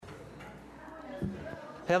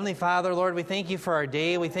Heavenly Father, Lord, we thank you for our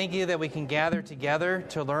day. We thank you that we can gather together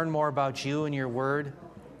to learn more about you and your word.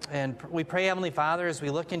 And we pray, Heavenly Father, as we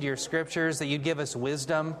look into your scriptures, that you'd give us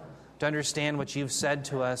wisdom to understand what you've said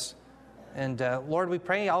to us. And Lord, we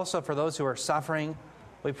pray also for those who are suffering.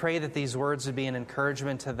 We pray that these words would be an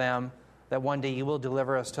encouragement to them, that one day you will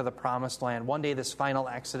deliver us to the promised land. One day this final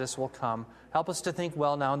exodus will come. Help us to think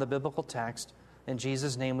well now in the biblical text. In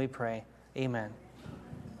Jesus' name we pray. Amen.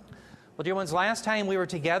 Well, dear ones, last time we were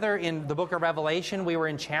together in the book of Revelation, we were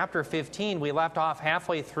in chapter 15. We left off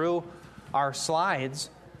halfway through our slides.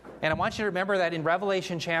 And I want you to remember that in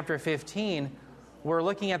Revelation chapter 15, we're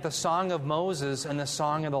looking at the Song of Moses and the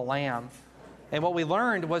Song of the Lamb. And what we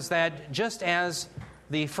learned was that just as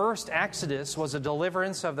the first Exodus was a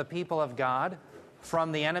deliverance of the people of God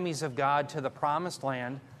from the enemies of God to the promised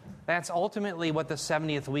land, that's ultimately what the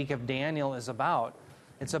 70th week of Daniel is about.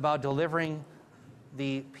 It's about delivering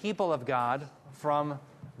the people of God from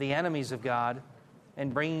the enemies of God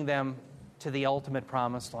and bringing them to the ultimate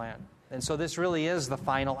promised land. And so this really is the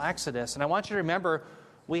final Exodus. And I want you to remember,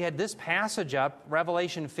 we had this passage up,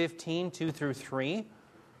 Revelation 15, 2 through 3,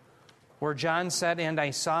 where John said, "And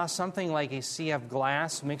I saw something like a sea of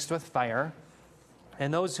glass mixed with fire,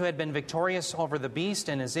 and those who had been victorious over the beast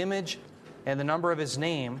and his image and the number of his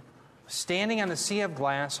name, standing on the sea of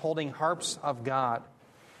glass, holding harps of God.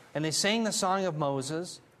 And they sang the song of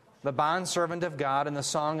Moses, the bondservant of God, and the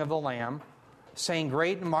song of the Lamb, saying,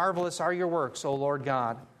 Great and marvelous are your works, O Lord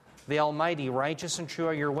God, the Almighty, righteous and true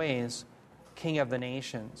are your ways, King of the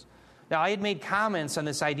nations." Now, I had made comments on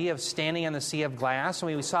this idea of standing on the sea of glass,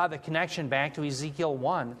 and we saw the connection back to Ezekiel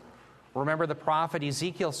 1. Remember, the prophet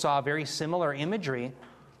Ezekiel saw very similar imagery,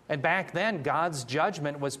 and back then, God's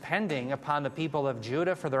judgment was pending upon the people of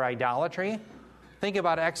Judah for their idolatry. Think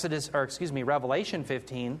about Revelation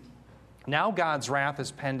 15. Now God's wrath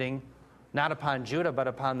is pending not upon Judah, but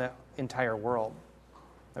upon the entire world.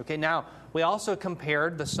 Okay, now, we also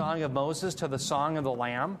compared the Song of Moses to the Song of the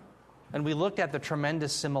Lamb, and we looked at the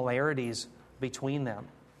tremendous similarities between them.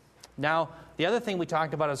 Now, the other thing we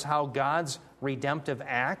talked about is how God's redemptive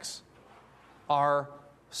acts are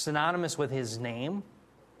synonymous with his name,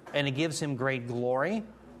 and it gives him great glory.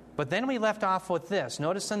 But then we left off with this.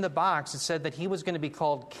 Notice in the box it said that he was going to be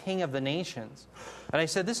called King of the Nations. And I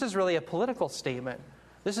said this is really a political statement.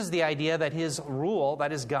 This is the idea that his rule,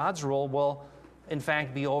 that is God's rule, will in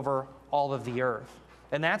fact be over all of the earth.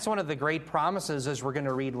 And that's one of the great promises, as we're going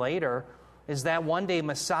to read later, is that one day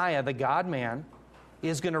Messiah, the God-man,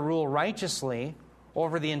 is going to rule righteously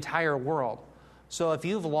over the entire world. So if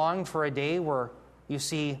you've longed for a day where you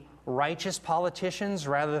see righteous politicians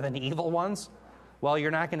rather than evil ones, well,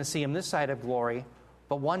 you're not going to see him this side of glory,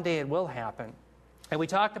 but one day it will happen. And we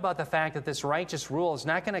talked about the fact that this righteous rule is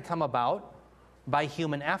not going to come about by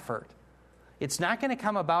human effort. It's not going to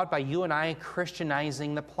come about by you and I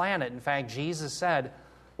Christianizing the planet. In fact, Jesus said,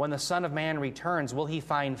 when the Son of Man returns, will he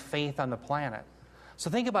find faith on the planet?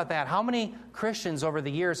 So think about that. How many Christians over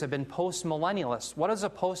the years have been post-millennialists? What does a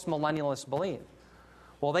post-millennialist believe?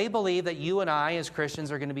 Well, they believe that you and I as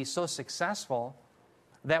Christians are going to be so successful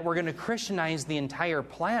that we're going to Christianize the entire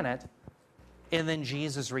planet, and then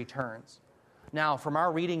Jesus returns. Now, from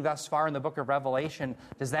our reading thus far in the book of Revelation,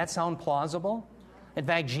 does that sound plausible? In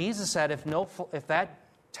fact, Jesus said if that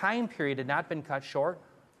time period had not been cut short,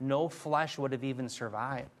 no flesh would have even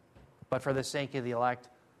survived. But for the sake of the elect,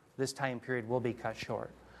 this time period will be cut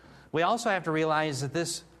short. We also have to realize that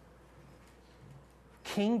this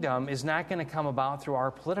kingdom is not going to come about through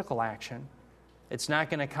our political action. It's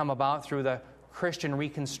not going to come about through the Christian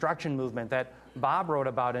Reconstruction movement that Bob wrote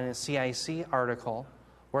about in his CIC article,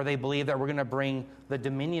 where they believe that we're going to bring the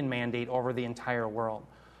dominion mandate over the entire world.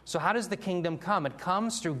 So how does the kingdom come? It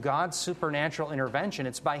comes through God's supernatural intervention.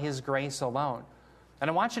 It's by his grace alone. And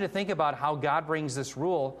I want you to think about how God brings this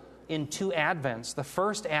rule in two advents. The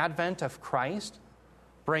first advent of Christ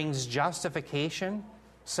brings justification,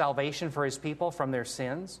 salvation for his people from their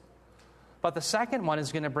sins. But the second one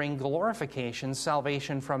is going to bring glorification,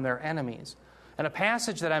 salvation from their enemies. And a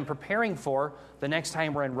passage that I'm preparing for the next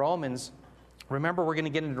time we're in Romans, remember we're going to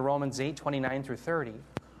get into Romans 8, 29 through 30.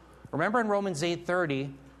 Remember in Romans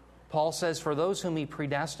 8:30, Paul says, For those whom he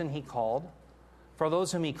predestined, he called. For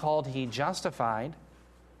those whom he called, he justified.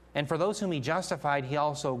 And for those whom he justified, he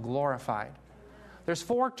also glorified. There's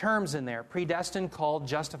four terms in there: predestined, called,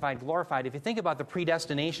 justified, glorified. If you think about the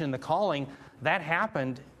predestination and the calling, that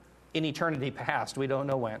happened in eternity past. We don't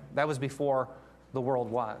know when. That was before the world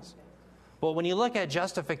was. But when you look at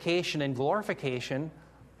justification and glorification,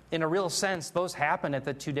 in a real sense, those happen at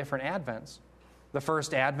the two different advents. The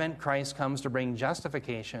first advent, Christ comes to bring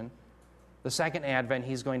justification. The second advent,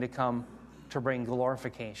 he's going to come to bring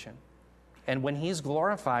glorification. And when he's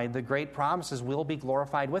glorified, the great promise is we'll be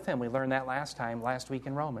glorified with him. We learned that last week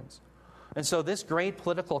in Romans. And so this great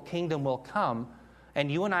political kingdom will come,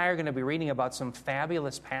 and you and I are going to be reading about some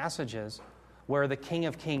fabulous passages where the King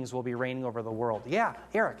of Kings will be reigning over the world. Yeah,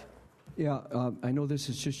 Eric. Yeah, I know this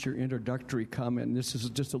is just your introductory comment, and this is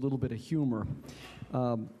just a little bit of humor.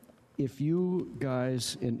 If you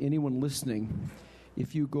guys and anyone listening,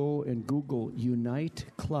 if you go and Google Unite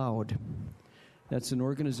Cloud, that's an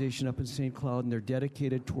organization up in St. Cloud, and they're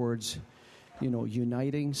dedicated towards,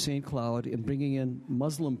 uniting St. Cloud and bringing in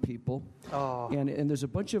Muslim people. Oh. And there's a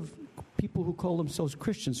bunch of people who call themselves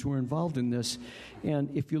Christians who are involved in this.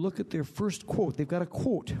 And if you look at their first quote, they've got a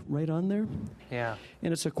quote right on there. Yeah.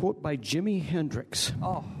 And it's a quote by Jimi Hendrix.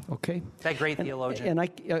 Oh. Okay? That great theologian.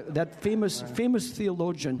 And that famous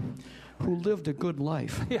theologian who lived a good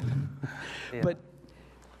life. Yeah. Yeah. But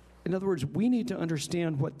in other words, we need to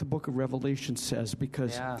understand what the book of Revelation says,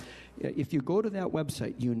 because if you go to that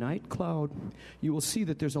website, Unite Cloud, you will see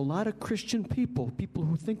that there's a lot of Christian people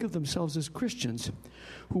who think of themselves as Christians,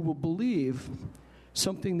 who will believe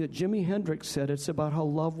something that Jimi Hendrix said. It's about how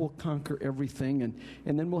love will conquer everything,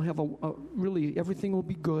 and then we'll have really everything will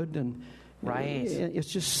be good, and right.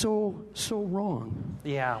 It's just so wrong.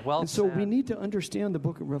 Yeah, well and so said. We need to understand the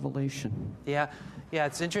book of Revelation. Yeah,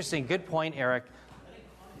 it's interesting. Good point, Eric.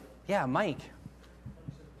 Yeah, Mike.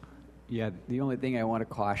 Yeah, the only thing I want to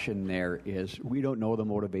caution there is we don't know the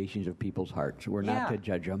motivations of people's hearts. We're not to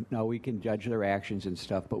judge them. No, we can judge their actions and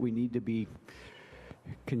stuff, but we need to be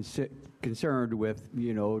concerned with,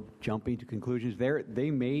 jumping to conclusions.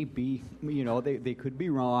 They may be, they could be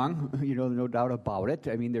wrong, no doubt about it.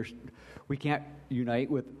 I mean, we can't unite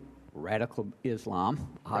with radical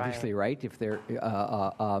Islam, obviously, right? If they're,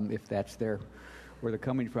 if that's where they're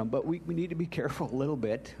coming from. But we need to be careful a little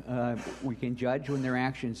bit. We can judge when their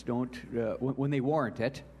actions don't, when they warrant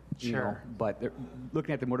it. Sure. But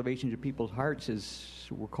looking at the motivations of people's hearts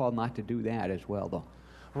we're called not to do that as well, though.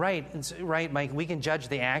 Right, right, Mike. We can judge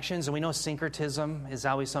the actions, and we know syncretism is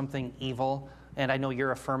always something evil, and I know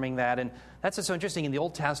you're affirming that. And that's what's so interesting in the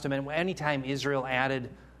Old Testament. Anytime Israel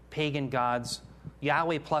added pagan gods,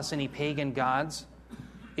 Yahweh plus any pagan gods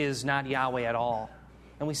is not Yahweh at all.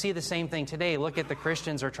 And we see the same thing today. Look at the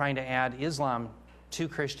Christians are trying to add Islam to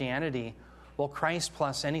Christianity. Well, Christ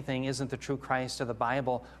plus anything isn't the true Christ of the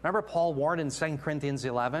Bible. Remember Paul warned in 2 Corinthians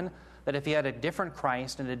 11 that if he had a different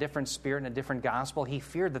Christ and a different spirit and a different gospel, he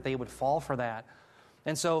feared that they would fall for that.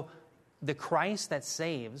 And so the Christ that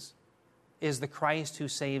saves is the Christ who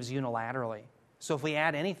saves unilaterally. So if we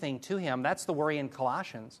add anything to him, that's the worry in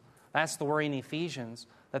Colossians. That's the worry in Ephesians,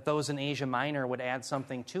 that those in Asia Minor would add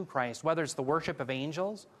something to Christ. Whether it's the worship of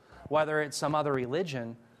angels, whether it's some other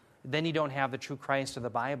religion, then you don't have the true Christ of the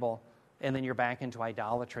Bible, and then you're back into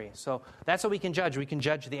idolatry. So that's what we can judge. We can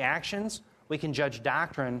judge the actions, we can judge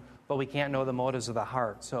doctrine, but we can't know the motives of the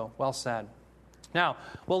heart. So, well said. Now,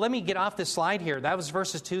 let me get off this slide here. That was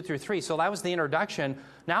verses 2 through 3. So that was the introduction.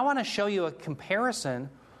 Now I want to show you a comparison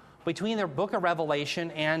between the book of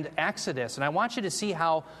Revelation and Exodus. And I want you to see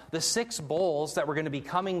how the 6 bowls that we're going to be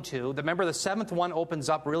coming to, remember the 7th one opens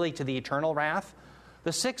up really to the eternal wrath.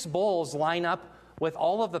 The 6 bowls line up with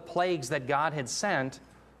all of the plagues that God had sent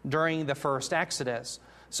during the first Exodus.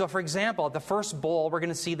 So for example, the first bowl, we're going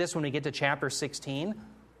to see this when we get to chapter 16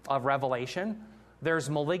 of Revelation. There's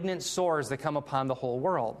malignant sores that come upon the whole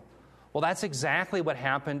world. Well, that's exactly what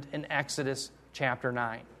happened in Exodus chapter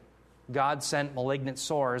 9. God sent malignant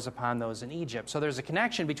sores upon those in Egypt. So there's a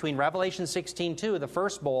connection between Revelation 16:2, the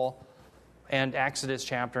first bowl, and Exodus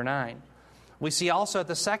chapter 9. We see also at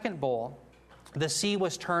the second bowl, the sea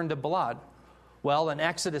was turned to blood. Well, in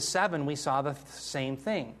Exodus 7, we saw the same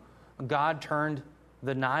thing. God turned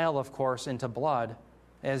the Nile, of course, into blood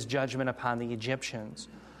as judgment upon the Egyptians.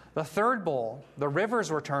 The third bowl, the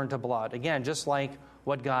rivers were turned to blood. Again, just like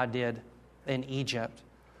what God did in Egypt.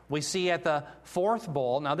 We see at the fourth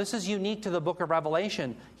bowl, now this is unique to the book of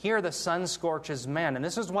Revelation. Here the sun scorches men. And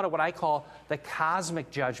this is what I call the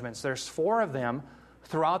cosmic judgments. There's 4 of them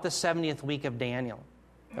throughout the 70th week of Daniel.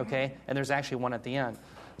 Okay? And there's actually one at the end.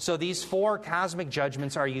 So these 4 cosmic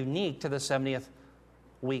judgments are unique to the 70th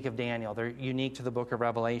week of Daniel. They're unique to the book of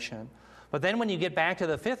Revelation. But then when you get back to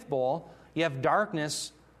the 5th bowl, you have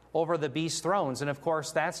darkness over the beast thrones. And of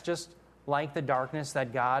course, that's just like the darkness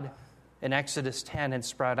that God in Exodus 10 had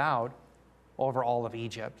spread out over all of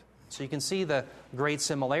Egypt. So you can see the great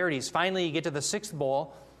similarities. Finally, you get to the 6th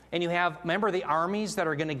bowl, and you have, remember the armies that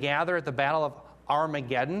are going to gather at the Battle of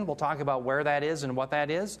Armageddon? We'll talk about where that is and what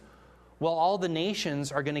that is. Well, all the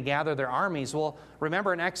nations are going to gather their armies. Well,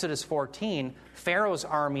 remember in Exodus 14, Pharaoh's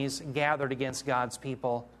armies gathered against God's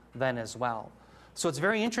people then as well. So it's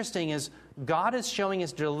very interesting is God is showing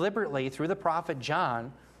us deliberately through the prophet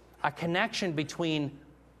John a connection between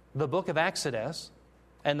the book of Exodus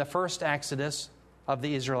and the first Exodus of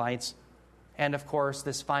the Israelites and, of course,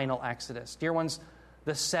 this final Exodus. Dear ones,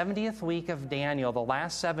 the 70th week of Daniel, the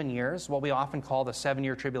last 7 years, what we often call the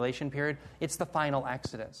 7-year tribulation period, it's the final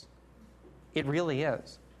Exodus. It really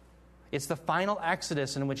is. It's the final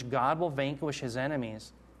Exodus in which God will vanquish his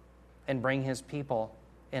enemies and bring his people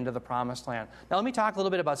into the promised land. Now, let me talk a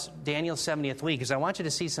little bit about Daniel's 70th week, because I want you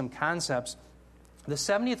to see some concepts. The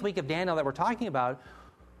 70th week of Daniel that we're talking about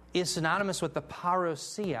is synonymous with the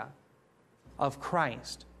parousia of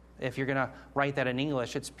Christ. If you're going to write that in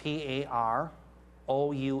English, it's Parousia.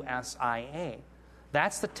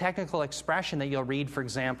 That's the technical expression that you'll read, for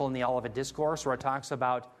example, in the Olivet Discourse, where it talks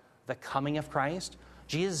about the coming of Christ.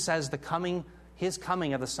 Jesus says his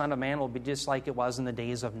coming of the Son of Man will be just like it was in the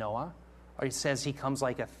days of Noah. Or he says he comes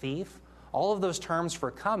like a thief. All of those terms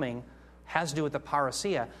for coming has to do with the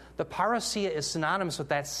parousia. The parousia is synonymous with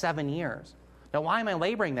that 7 years. Now, why am I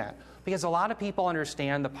laboring that? Because a lot of people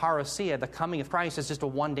understand the parousia, the coming of Christ, is just a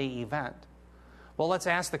one-day event. Well, let's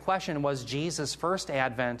ask the question, was Jesus' first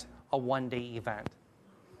advent a one-day event?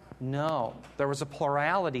 No. There was a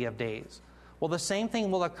plurality of days. Well, the same thing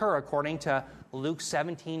will occur according to Luke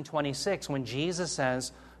 17:26, when Jesus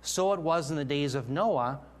says, "So it was in the days of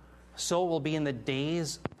Noah, so it will be in the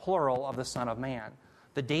days, plural, of the Son of Man."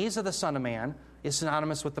 The days of the Son of Man is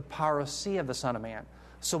synonymous with the parousia of the Son of Man.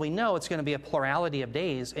 So we know it's going to be a plurality of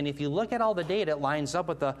days, and if you look at all the data, it lines up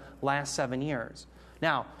with the last 7 years.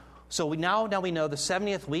 Now, we know the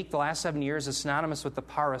 70th week, the last 7 years, is synonymous with the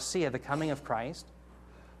parousia, the coming of Christ.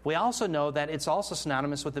 We also know that it's also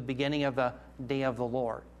synonymous with the beginning of the day of the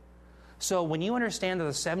Lord. So when you understand that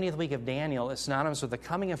the 70th week of Daniel is synonymous with the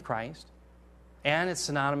coming of Christ, and it's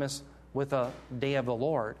synonymous with the day of the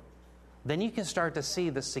Lord, then you can start to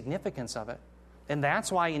see the significance of it. And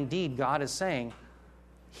that's why, indeed, God is saying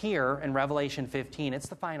here in Revelation 15, it's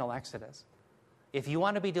the final Exodus. If you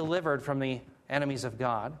want to be delivered from the enemies of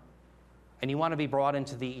God, and you want to be brought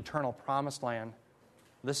into the eternal promised land,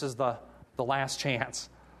 this is the last chance.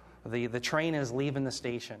 The train is leaving the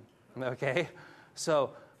station, okay?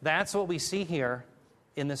 So that's what we see here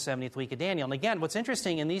in the 70th week of Daniel. And again, what's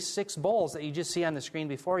interesting, in these 6 bowls that you just see on the screen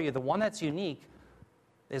before you, the one that's unique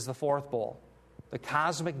is the 4th bowl. The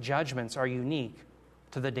cosmic judgments are unique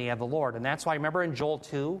to the day of the Lord. And that's why, remember in Joel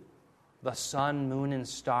 2, the sun, moon, and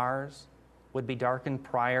stars would be darkened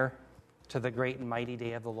prior to the great and mighty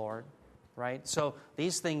day of the Lord, right? So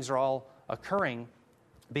these things are all occurring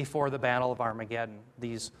before the battle of Armageddon,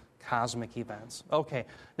 these cosmic events. Okay,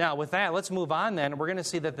 now with that, let's move on then. We're going to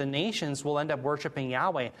see that the nations will end up worshiping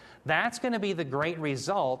Yahweh. That's going to be the great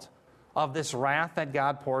result of this wrath that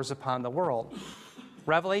God pours upon the world.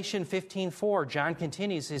 Revelation 15:4, John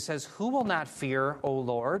continues, he says, "Who will not fear, O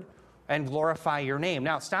Lord, and glorify your name?"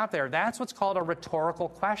 Now, stop there. That's what's called a rhetorical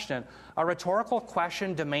question. A rhetorical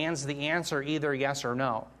question demands the answer either yes or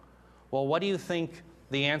no. Well, what do you think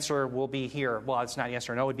the answer will be here? Well, it's not yes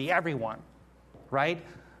or no. It would be everyone, right?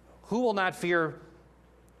 Who will not fear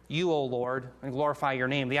you, O Lord, and glorify your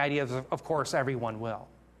name? The idea is, of course, everyone will.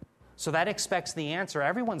 So that expects the answer.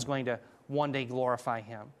 Everyone's going to one day glorify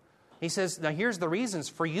him. He says, now here's the reasons.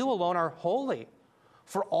 For you alone are holy.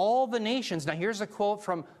 For all the nations. Now here's a quote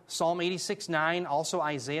from Psalm 86:9, also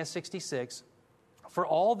Isaiah 66. For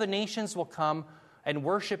all the nations will come and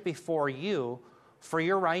worship before you, for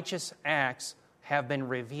your righteous acts have been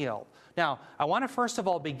revealed. Now, I want to first of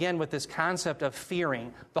all begin with this concept of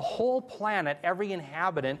fearing. The whole planet, every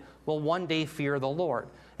inhabitant, will one day fear the Lord.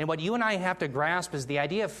 And what you and I have to grasp is the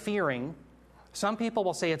idea of fearing. Some people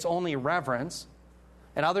will say it's only reverence,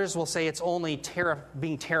 and others will say it's only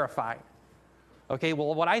being terrified. Okay,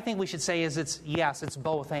 well, what I think we should say is it's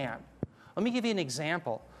both and. Let me give you an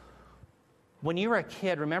example. When you were a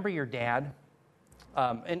kid, remember your dad?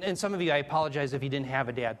 And some of you, I apologize if you didn't have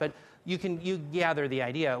a dad, but you gather the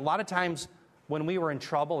idea. A lot of times when we were in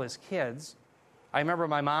trouble as kids, I remember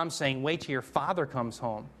my mom saying, wait till your father comes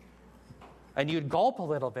home. And you'd gulp a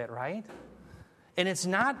little bit, right? And it's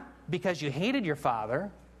not because you hated your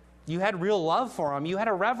father. You had real love for him. You had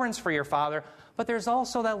a reverence for your father. But there's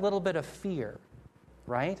also that little bit of fear,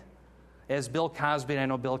 right? As Bill Cosby, and I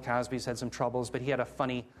know Bill Cosby's had some troubles, but he had a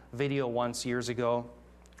funny video once years ago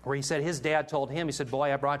where he said his dad told him, he said,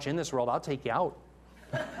 boy, I brought you in this world. I'll take you out.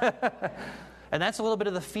 And that's a little bit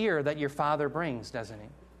of the fear that your father brings, doesn't he?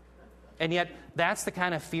 And yet, that's the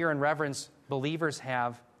kind of fear and reverence believers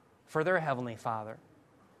have for their Heavenly Father.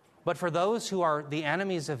 But for those who are the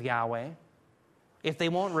enemies of Yahweh, if they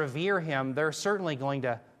won't revere Him, they're certainly going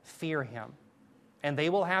to fear Him. and they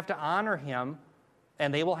will have to honor him,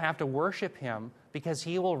 and they will have to worship him because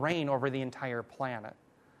he will reign over the entire planet.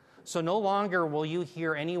 So no longer will you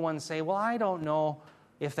hear anyone say, well, I don't know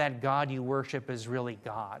if that God you worship is really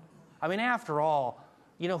God. I mean, after all,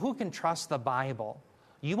 who can trust the Bible?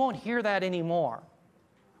 You won't hear that anymore.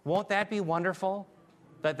 Won't that be wonderful?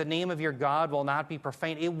 That the name of your God will not be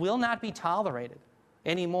profaned. It will not be tolerated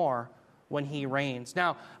anymore when he reigns.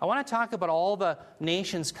 Now, I want to talk about all the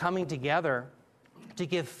nations coming together to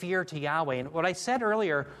give fear to Yahweh. And what I said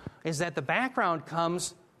earlier is that the background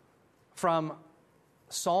comes from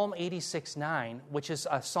Psalm 86:9, which is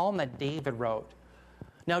a psalm that David wrote.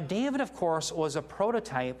 Now, David, of course, was a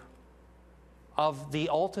prototype of the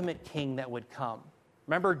ultimate king that would come.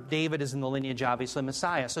 Remember, David is in the lineage, obviously,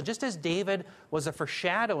 Messiah. So just as David was a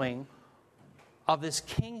foreshadowing of this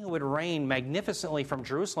king who would reign magnificently from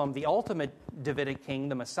Jerusalem, the ultimate Davidic king,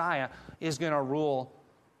 the Messiah, is going to rule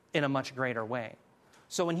in a much greater way.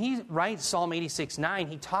 So when he writes Psalm 86:9,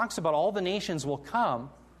 he talks about all the nations will come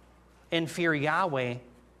and fear Yahweh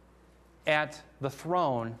at the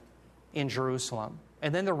throne in Jerusalem.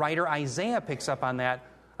 And then the writer Isaiah picks up on that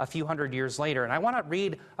a few hundred years later. And I want to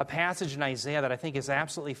read a passage in Isaiah that I think is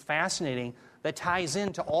absolutely fascinating that ties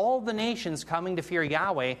into all the nations coming to fear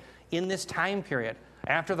Yahweh in this time period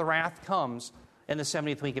after the wrath comes in the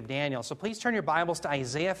 70th week of Daniel. So please turn your Bibles to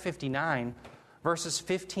Isaiah 59, verses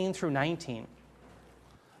 15 through 19.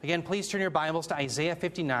 Again, please turn your Bibles to Isaiah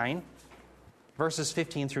 59, verses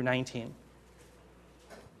 15 through 19.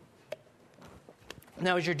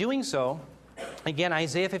 Now, as you're doing so, again,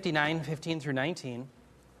 Isaiah 59, 15 through 19,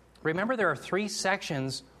 remember there are 3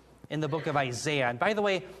 sections in the book of Isaiah. And by the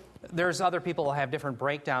way, there's other people who have different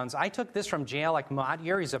breakdowns. I took this from J.L.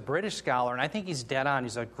 Motyer. He's a British scholar, and I think he's dead on.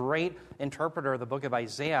 He's a great interpreter of the book of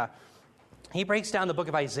Isaiah. He breaks down the book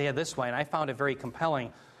of Isaiah this way, and I found it very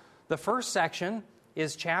compelling. The first section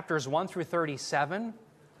is chapters 1 through 37,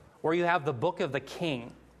 where you have the book of the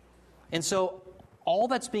king. And so all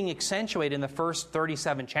that's being accentuated in the first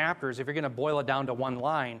 37 chapters, if you're going to boil it down to one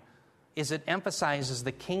line, is it emphasizes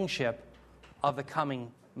the kingship of the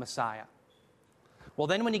coming Messiah. Well,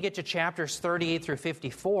 then when you get to chapters 38 through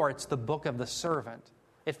 54, it's the book of the servant.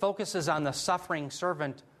 It focuses on the suffering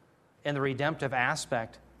servant and the redemptive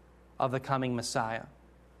aspect of the coming Messiah.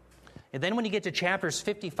 And then when you get to chapters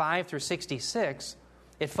 55 through 66,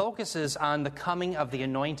 it focuses on the coming of the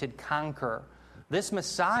anointed conqueror. This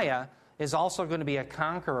Messiah is also going to be a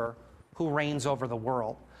conqueror who reigns over the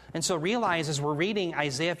world. And so realize as we're reading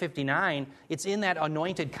Isaiah 59, it's in that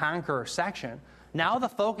anointed conqueror section. Now the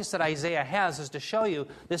focus that Isaiah has is to show you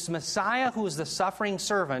this Messiah who is the suffering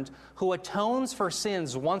servant who atones for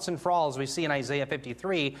sins once and for all, as we see in Isaiah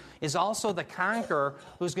 53, is also the conqueror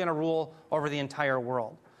who's going to rule over the entire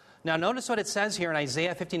world. Now notice what it says here in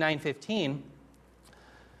Isaiah 59:15.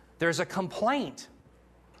 There's a complaint.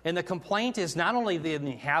 And the complaint is not only the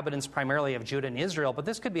inhabitants primarily of Judah and Israel, but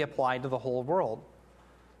this could be applied to the whole world.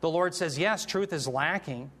 The Lord says, yes, truth is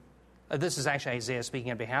lacking. This is actually Isaiah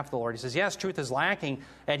speaking on behalf of the Lord. He says, yes, truth is lacking,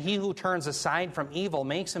 and he who turns aside from evil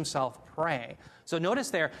makes himself prey. So notice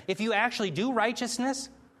there, if you actually do righteousness,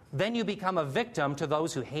 then you become a victim to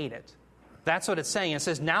those who hate it. That's what it's saying. It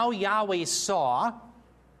says, now Yahweh saw,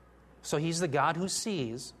 so he's the God who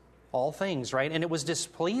sees all things, right? And it was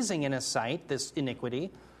displeasing in his sight, this iniquity,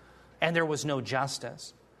 and there was no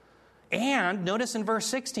justice. And notice in verse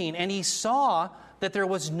 16, and he saw that there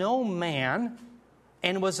was no man,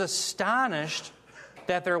 and was astonished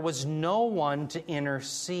that there was no one to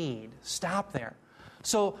intercede. Stop there.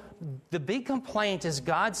 So the big complaint is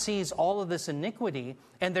God sees all of this iniquity,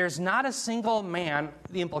 and there's not a single man,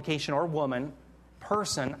 the implication, or woman,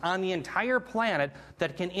 person on the entire planet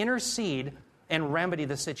that can intercede and remedy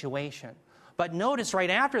the situation. But notice right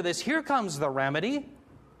after this, here comes the remedy.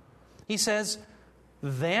 He says,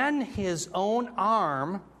 then his own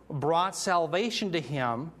arm brought salvation to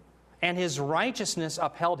him, and his righteousness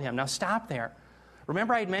upheld him. Now stop there.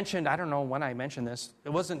 Remember I had mentioned, I don't know when I mentioned this, it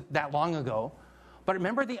wasn't that long ago, but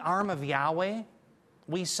remember the arm of Yahweh?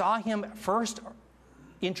 We saw him first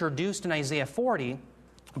introduced in Isaiah 40,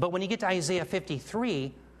 but when you get to Isaiah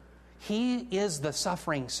 53, he is the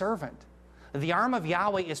suffering servant. The arm of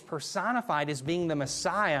Yahweh is personified as being the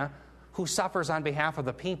Messiah who suffers on behalf of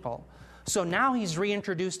the people. So now he's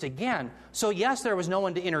reintroduced again. So yes, there was no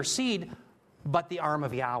one to intercede, but the arm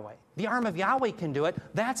of Yahweh. The arm of Yahweh can do it.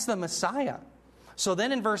 That's the Messiah. So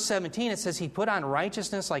then in verse 17 it says he put on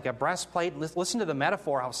righteousness like a breastplate. Listen to the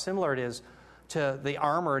metaphor, how similar it is to the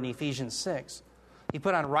armor in Ephesians 6. He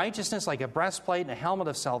put on righteousness like a breastplate and a helmet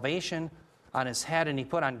of salvation on his head, and he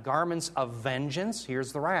put on garments of vengeance.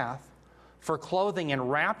 Here's the wrath. for clothing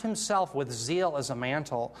and wrapped himself with zeal as a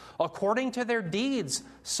mantle. According to their deeds,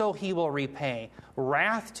 so he will repay.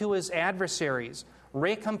 Wrath to his adversaries,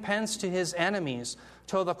 recompense to his enemies.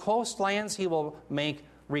 To the coastlands he will make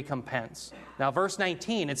recompense. Now, verse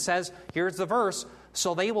 19, it says, here's the verse,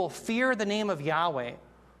 so they will fear the name of Yahweh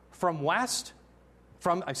from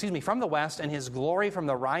the west, and his glory from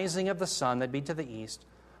the rising of the sun that be to the east.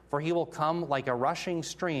 For he will come like a rushing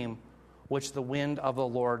stream, which the wind of the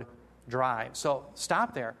Lord drives. So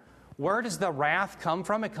stop there. Where does the wrath come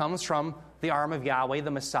from? It comes from the arm of Yahweh,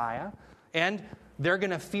 the Messiah. And they're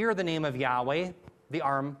going to fear the name of Yahweh, the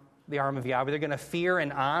arm of Yahweh. They're going to fear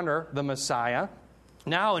and honor the Messiah.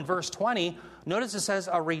 Now in verse 20, notice it says,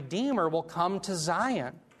 a Redeemer will come to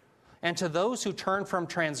Zion, and to those who turn from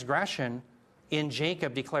transgression in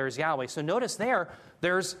Jacob, declares Yahweh. So notice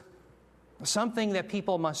there's something that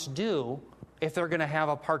people must do if they're going to have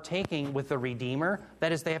a partaking with the Redeemer.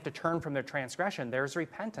 That is, they have to turn from their transgression. There's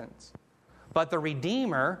repentance. But the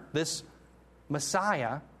Redeemer, this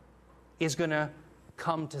Messiah, is going to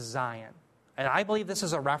come to Zion. And I believe this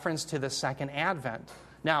is a reference to the second advent.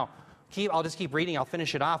 Now, I'll just keep reading. I'll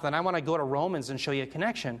finish it off. And I want to go to Romans and show you a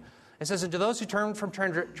connection. It says, and to those who turn from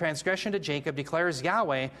transgression to Jacob, declares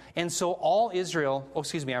Yahweh, and so all Israel...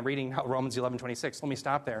 I'm reading now Romans 11:26. Let me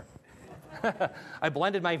stop there. I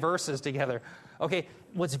blended my verses together. Okay,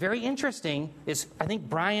 what's very interesting is, I think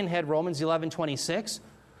Brian had Romans 11:26.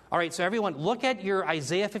 All right, so everyone, look at your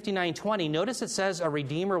Isaiah 59:20. Notice it says a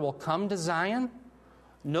Redeemer will come to Zion.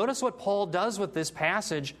 Notice what Paul does with this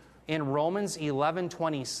passage in Romans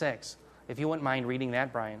 11:26. If you wouldn't mind reading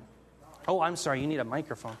that, Brian. Oh, I'm sorry, you need a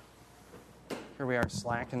microphone. Here we are,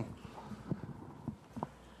 slacking.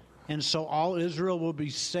 And so all Israel will be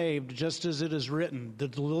saved, just as it is written. The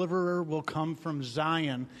deliverer will come from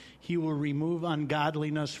Zion. He will remove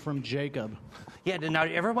ungodliness from Jacob. Yeah, now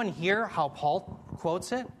everyone hear how Paul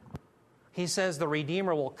quotes it? He says the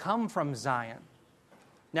Redeemer will come from Zion.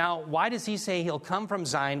 Now, why does he say he'll come from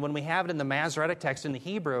Zion when we have it in the Masoretic text in the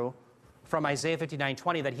Hebrew from Isaiah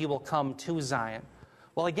 59:20 that he will come to Zion?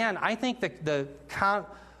 Well, again, I think the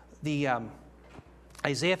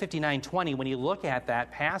Isaiah 59:20, when you look at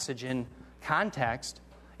that passage in context,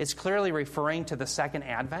 it's clearly referring to the second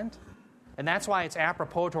advent. And that's why it's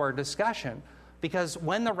apropos to our discussion. Because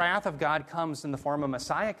when the wrath of God comes in the form of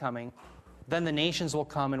Messiah coming, then the nations will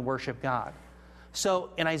come and worship God. So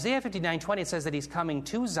in Isaiah 59:20, it says that he's coming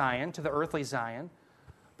to Zion, to the earthly Zion.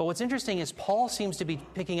 But what's interesting is Paul seems to be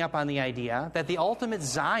picking up on the idea that the ultimate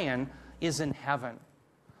Zion is in heaven.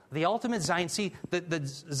 The ultimate Zion, see, the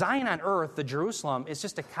Zion on earth, the Jerusalem, is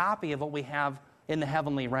just a copy of what we have in the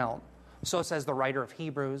heavenly realm. So says the writer of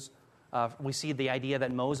Hebrews. We see the idea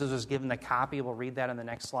that Moses was given the copy. We'll read that on the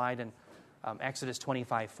next slide in Exodus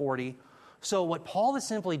 25:40. So what Paul is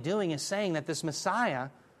simply doing is saying that this Messiah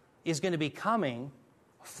is going to be coming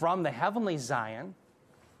from the heavenly Zion.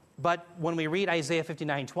 But when we read Isaiah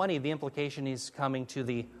 59:20, the implication is coming to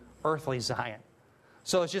the earthly Zion.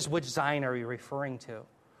 So it's just which Zion are we referring to?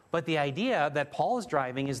 But the idea that Paul is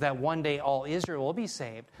driving is that one day all Israel will be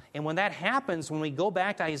saved. And when that happens, when we go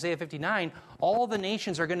back to Isaiah 59, all the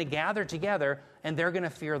nations are going to gather together and they're going to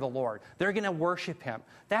fear the Lord. They're going to worship him.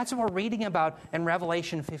 That's what we're reading about in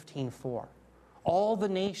Revelation 15:4. All the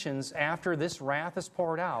nations, after this wrath is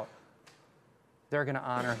poured out, they're going to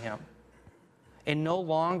honor him. And no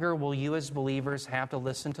longer will you as believers have to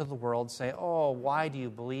listen to the world say, oh, why do you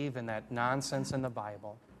believe in that nonsense in the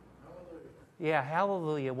Bible? Yeah,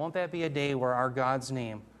 hallelujah. Won't that be a day where our God's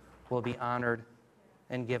name will be honored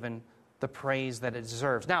and given the praise that it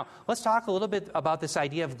deserves? Now, let's talk a little bit about this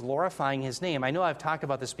idea of glorifying his name. I know I've talked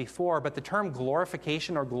about this before, but the term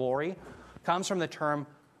glorification or glory comes from the term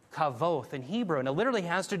kavoth in Hebrew, and it literally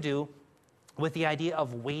has to do with the idea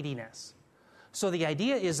of weightiness. So the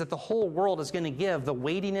idea is that the whole world is going to give the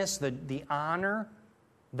weightiness, the honor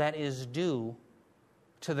that is due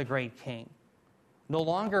to the great king. No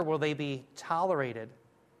longer will they be tolerated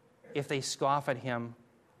if they scoff at him,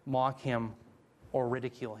 mock him, or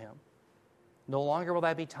ridicule him. No longer will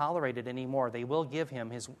that be tolerated anymore. They will give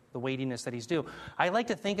him the weightiness that he's due. I like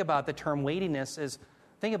to think about the term weightiness as,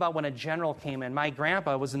 think about when a general came in. My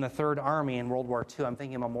grandpa was in the 3rd Army in World War II. I'm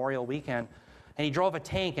thinking Memorial Weekend. And he drove a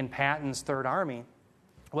tank in Patton's 3rd Army.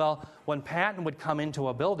 Well, when Patton would come into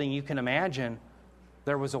a building, you can imagine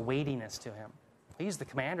there was a weightiness to him. He's the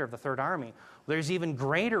commander of the 3rd Army. There's even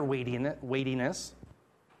greater weightiness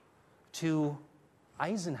to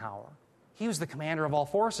Eisenhower. He was the commander of all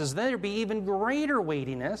forces. Then there'd be even greater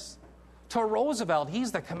weightiness to Roosevelt.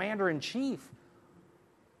 He's the commander-in-chief.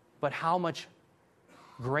 But how much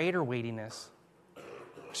greater weightiness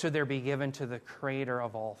should there be given to the creator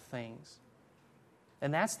of all things?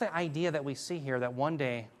 And that's the idea that we see here, that one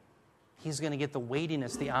day he's going to get the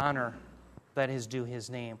weightiness, the honor that is due his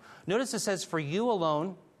name. Notice it says, for you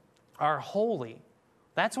alone are holy.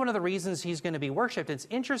 That's one of the reasons he's going to be worshipped. It's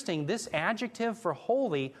interesting, this adjective for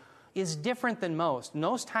holy is different than most.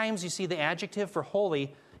 Most times you see the adjective for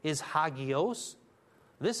holy is hagios.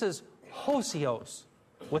 This is hosios,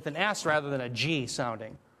 with an S rather than a G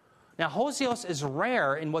sounding. Now, hosios is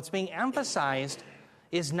rare, and what's being emphasized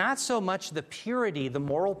is not so much the purity, the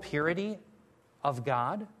moral purity of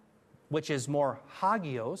God, which is more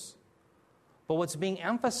hagios, but what's being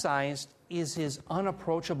emphasized is his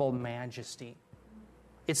unapproachable majesty.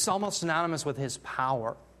 It's almost synonymous with his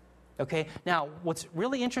power. Okay? Now, what's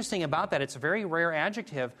really interesting about that, it's a very rare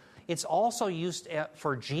adjective. It's also used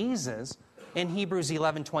for Jesus in Hebrews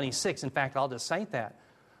 11:26. In fact, I'll just cite that.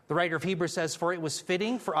 The writer of Hebrews says, for it was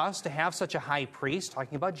fitting for us to have such a high priest,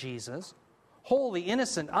 talking about Jesus, holy,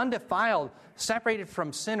 innocent, undefiled, separated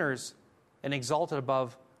from sinners, and exalted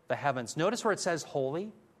above the heavens. Notice where it says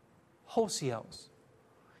holy, hosios.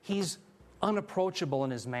 He's unapproachable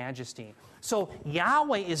in his majesty. So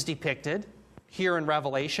Yahweh is depicted here in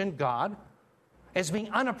Revelation, God, as being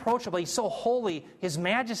unapproachable. He's so holy. His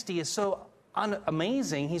majesty is so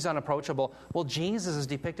amazing. He's unapproachable. Well, Jesus is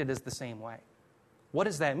depicted as the same way. What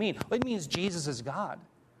does that mean? Well, it means Jesus is God.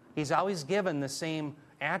 He's always given the same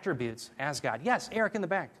attributes as God. Yes, Eric in the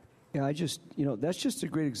back. Yeah, that's just a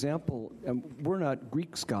great example. We're not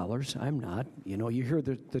Greek scholars. I'm not. You hear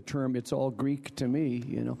the term, it's all Greek to me,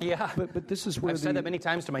 Yeah. But this is where I've said that many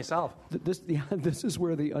times to myself. This is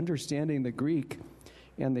where the understanding the Greek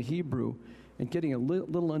and the Hebrew and getting a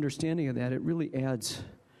little understanding of that, it really adds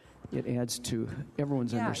to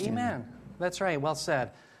everyone's understanding. Yeah, amen. That's right. Well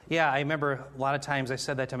said. Yeah, I remember a lot of times I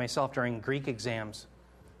said that to myself during Greek exams.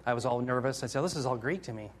 I was all nervous. I said, this is all Greek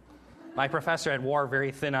to me. My professor had wore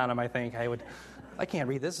very thin on him, I think. I can't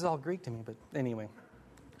read this. This is all Greek to me. But anyway,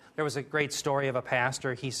 there was a great story of a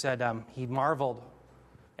pastor. He said he marveled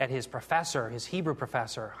at his professor, his Hebrew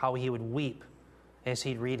professor, how he would weep as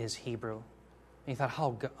he'd read his Hebrew. And he thought,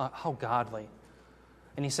 how godly.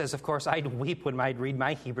 And he says, of course, I'd weep when I'd read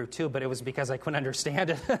my Hebrew too, but it was because I couldn't understand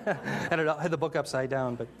it. And I had the book upside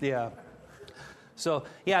down, but yeah. So,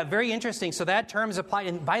 yeah, very interesting. So that term is applied.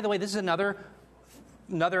 And by the way, this is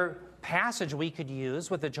another passage we could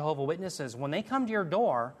use with the Jehovah's Witnesses. When they come to your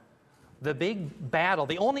door, the big battle,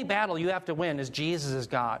 the only battle you have to win is Jesus is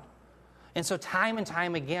God. And so time and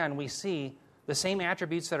time again, we see the same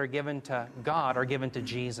attributes that are given to God are given to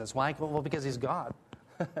Jesus. Why? Well, because he's God.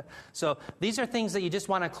 So these are things that you just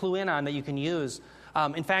want to clue in on that you can use.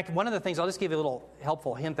 In fact, one of the things, I'll just give you a little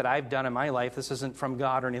helpful hint that I've done in my life. This isn't from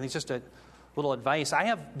God or anything. It's just a little advice. I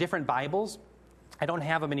have different Bibles. I don't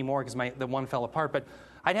have them anymore because the one fell apart. But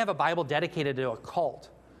I'd have a Bible dedicated to a cult.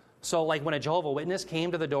 So like when a Jehovah's Witness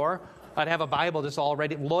came to the door, I'd have a Bible just all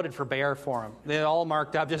ready, loaded for bear for them. They're all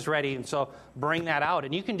marked up, just ready. And so bring that out.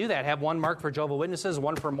 And you can do that. Have one marked for Jehovah's Witnesses,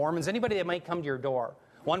 one for Mormons, anybody that might come to your door.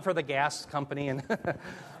 One for the gas company and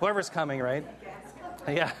whoever's coming, right?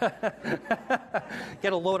 Yeah.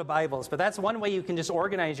 Get a load of Bibles. But that's one way you can just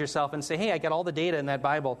organize yourself and say, hey, I got all the data in that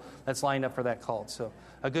Bible that's lined up for that cult. So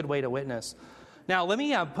a good way to witness. Now, let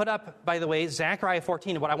me put up, by the way, Zechariah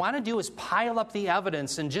 14. What I want to do is pile up the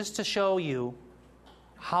evidence and just to show you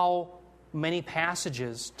how many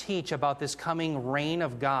passages teach about this coming reign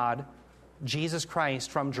of God, Jesus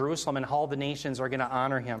Christ, from Jerusalem, and how the nations are going to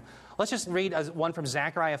honor him. Let's just read one from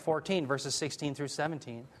Zechariah 14, verses 16 through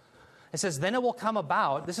 17. It says, then it will come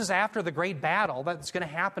about, this is after the great battle that's going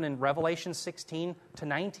to happen in Revelation 16 to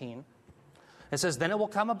 19. It says, then it will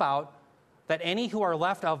come about that any who are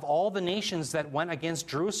left of all the nations that went against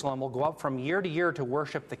Jerusalem will go up from year to year to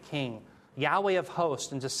worship the King, Yahweh of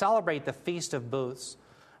hosts, and to celebrate the Feast of Booths.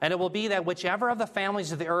 And it will be that whichever of the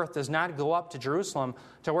families of the earth does not go up to Jerusalem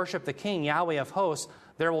to worship the King, Yahweh of hosts,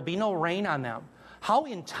 there will be no rain on them. How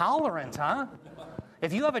intolerant, huh?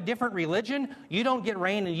 If you have a different religion, you don't get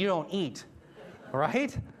rain and you don't eat,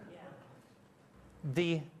 right?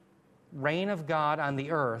 The reign of God on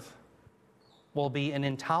the earth will be an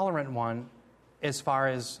intolerant one as far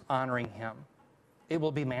as honoring him. It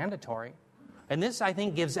will be mandatory. And this, I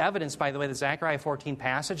think, gives evidence, by the way, the Zechariah 14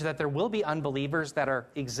 passage, that there will be unbelievers that are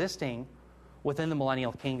existing within the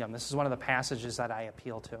millennial kingdom. This is one of the passages that I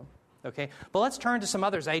appeal to. Okay, but let's turn to some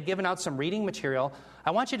others. I had given out some reading material. I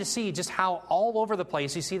want you to see just how all over the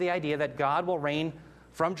place you see the idea that God will reign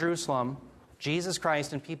from Jerusalem, Jesus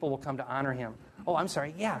Christ, and people will come to honor him. Oh, I'm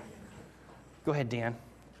sorry. Yeah. Go ahead, Dan.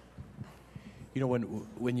 You know,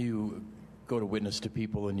 when you go to witness to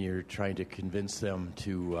people and you're trying to convince them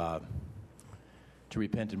to to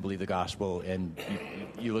repent and believe the gospel, and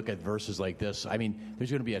you look at verses like this, I mean, there's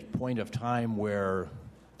going to be a point of time where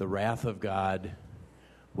the wrath of God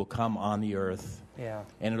will come on the earth,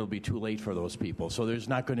 and it'll be too late for those people. So there's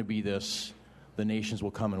not going to be this, the nations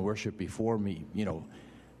will come and worship before me. You know,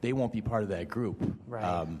 they won't be part of that group.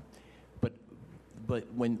 Right. But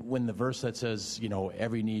when the verse that says, you know,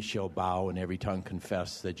 every knee shall bow and every tongue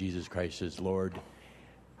confess that Jesus Christ is Lord,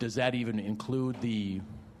 does that even include the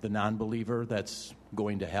non-believer that's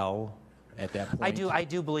going to hell at that point? I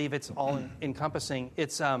do believe it's all encompassing.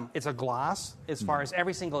 It's a gloss as far as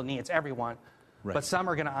every single knee. It's everyone. Right. But some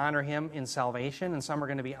are going to honor him in salvation, and some are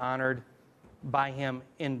going to be honored by him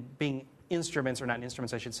in being instruments, or not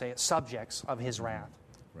instruments, I should say, subjects of his wrath.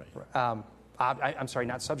 Right. I'm sorry,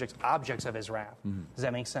 not subjects, objects of his wrath. Mm-hmm. Does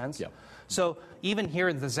that make sense? Yeah. So even here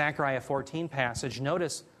in the Zechariah 14 passage,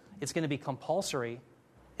 notice it's going to be compulsory.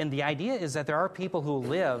 And the idea is that there are people who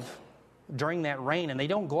live during that reign, and they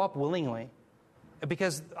don't go up willingly.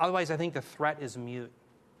 Because otherwise I think the threat is moot,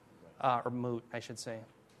 I should say.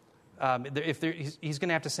 He's going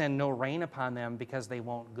to have to send no rain upon them because they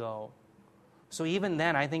won't go. So even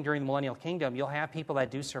then, I think during the millennial kingdom, you'll have people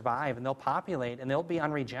that do survive, and they'll populate, and they'll be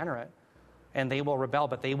unregenerate. And they will rebel,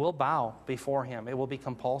 but they will bow before him. It will be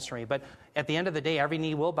compulsory. But at the end of the day, every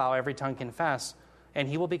knee will bow, every tongue confess, and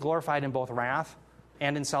he will be glorified in both wrath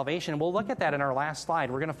and in salvation. We'll look at that in our last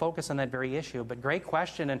slide. We're going to focus on that very issue. But great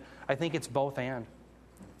question, and I think it's both and.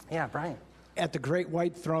 Yeah, Brian. At the great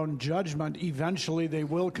white throne judgment, eventually they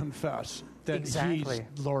will confess that exactly.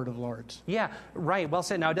 He's Lord of Lords. Yeah, right. Well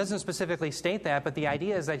said. Now, it doesn't specifically state that, but the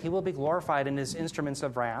idea is that he will be glorified in his instruments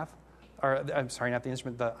of wrath. Or, I'm sorry, not the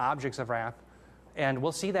instrument, the objects of wrath. And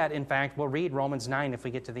we'll see that, in fact, we'll read Romans 9 if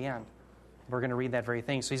we get to the end. We're going to read that very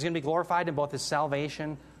thing. So he's going to be glorified in both his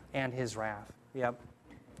salvation and his wrath. Yep.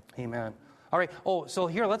 Amen. All right. Oh, so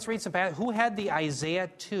here, let's read some passages. Who had the Isaiah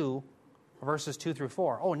 2, verses 2 through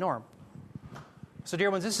 4? Oh, Norm. So,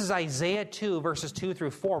 dear ones, this is Isaiah 2, verses 2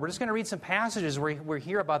 through 4. We're just going to read some passages where we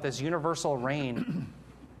hear about this universal reign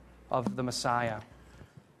of the Messiah.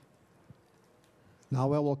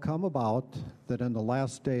 Now it will come about that in the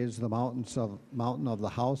last days the mountain of the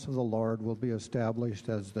house of the Lord will be established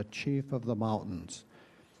as the chief of the mountains,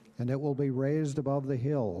 and it will be raised above the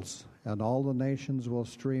hills, and all the nations will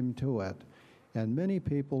stream to it. And many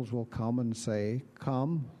peoples will come and say,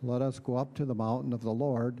 Come, let us go up to the mountain of the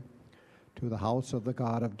Lord, to the house of the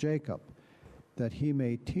God of Jacob, that he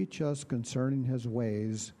may teach us concerning his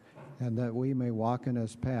ways, and that we may walk in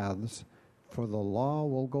his paths. For the law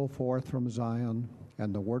will go forth from Zion,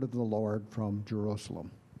 and the word of the Lord from Jerusalem.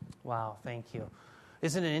 Wow, thank you.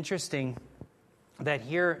 Isn't it interesting that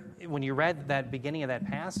here, when you read that beginning of that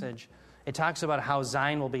passage, it talks about how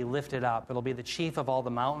Zion will be lifted up. It'll be the chief of all the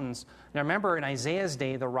mountains. Now remember, in Isaiah's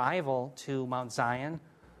day, the rival to Mount Zion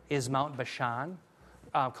is Mount Bashan,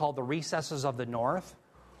 called the recesses of the north.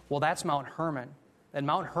 Well, that's Mount Hermon. And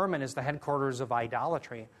Mount Hermon is the headquarters of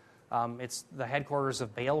idolatry. It's the headquarters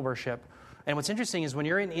of Baal worship. And what's interesting is when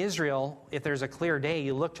you're in Israel, if there's a clear day,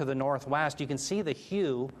 you look to the northwest, you can see the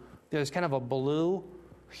hue. There's kind of a blue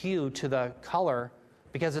hue to the color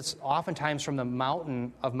because it's oftentimes from the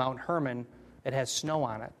mountain of Mount Hermon. It has snow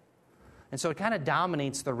on it. And so it kind of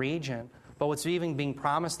dominates the region. But what's even being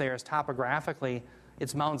promised there is topographically,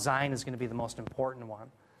 it's Mount Zion is going to be the most important one.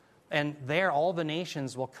 And there all the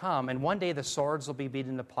nations will come, and one day the swords will be beat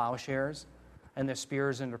into plowshares and the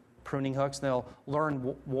spears into pruning hooks, and they'll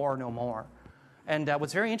learn war no more. And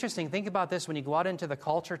what's very interesting, think about this when you go out into the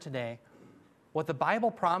culture today. What the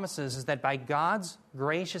Bible promises is that by God's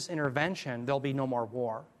gracious intervention, there'll be no more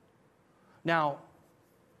war. Now,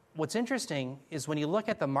 what's interesting is when you look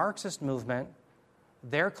at the Marxist movement,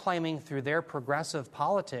 they're claiming through their progressive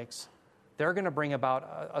politics, they're going to bring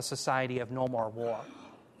about a society of no more war.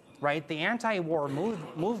 Right? The anti-war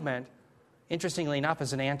movement, interestingly enough,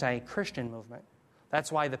 is an anti-Christian movement. That's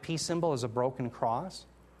why the peace symbol is a broken cross.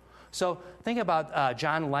 So think about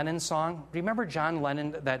John Lennon's song. Do you remember John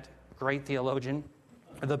Lennon, that great theologian,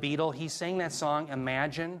 the Beatle? He sang that song,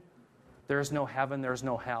 Imagine there's no heaven, there's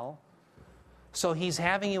no hell. So he's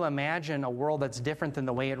having you imagine a world that's different than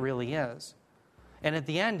the way it really is. And at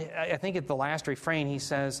the end, I think at the last refrain, he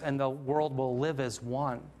says, and the world will live as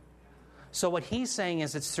one. So what he's saying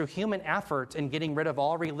is it's through human effort and getting rid of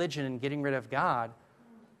all religion and getting rid of God,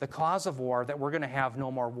 the cause of war, that we're going to have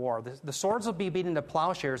no more war. The swords will be beaten into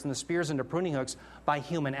plowshares and the spears into pruning hooks by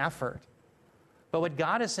human effort. But what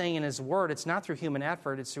God is saying in his word, it's not through human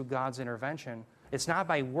effort, it's through God's intervention. It's not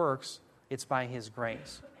by works, it's by his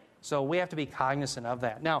grace. So we have to be cognizant of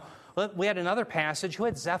that. Now, we had another passage. Who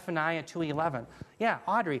had Zephaniah 2:11? Yeah,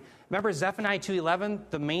 Audrey. Remember Zephaniah 2:11?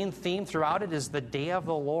 The main theme throughout it is the day of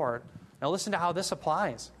the Lord. Now listen to how this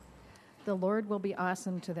applies. The Lord will be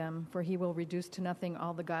awesome to them, for he will reduce to nothing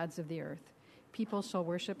all the gods of the earth. People shall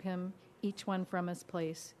worship him, each one from his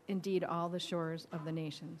place, indeed all the shores of the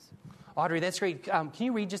nations. Audrey, that's great. Can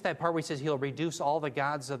you read just that part where he says he'll reduce all the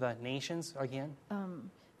gods of the nations again?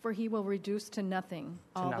 For he will reduce to nothing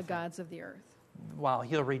all the gods of the earth. Wow,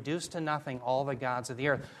 he'll reduce to nothing all the gods of the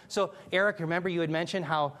earth. So, Eric, remember you had mentioned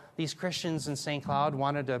how these Christians in St. Cloud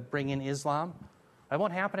wanted to bring in Islam? That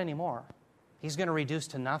won't happen anymore. He's going to reduce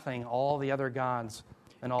to nothing all the other gods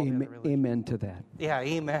and all the other religions. Amen to that. Yeah,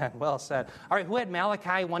 amen. Well said. All right, who had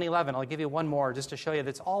Malachi 1:11? I'll give you one more just to show you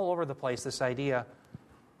that's all over the place, this idea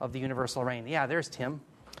of the universal reign. Yeah, there's Tim.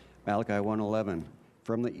 Malachi 1:11.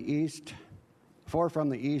 From the east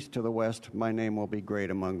to the west, my name will be great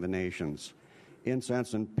among the nations.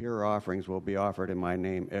 Incense and pure offerings will be offered in my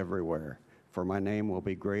name everywhere. For my name will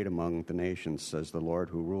be great among the nations, says the Lord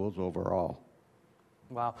who rules over all.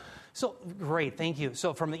 Wow. So great, thank you.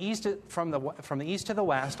 So from the east to the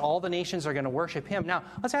west, all the nations are going to worship him. Now,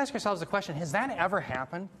 let's ask ourselves the question, has that ever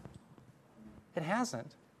happened? It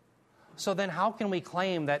hasn't. So then how can we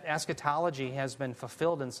claim that eschatology has been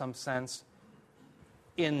fulfilled in some sense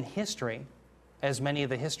in history, as many of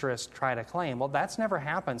the historists try to claim? Well, that's never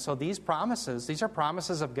happened. So these are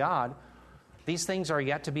promises of God. These things are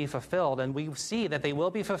yet to be fulfilled, and we see that they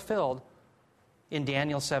will be fulfilled in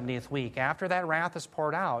Daniel's 70th week. After that wrath is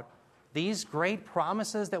poured out, these great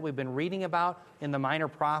promises that we've been reading about in the minor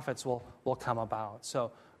prophets will come about.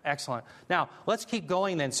 So, excellent. Now, let's keep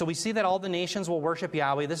going then. So we see that all the nations will worship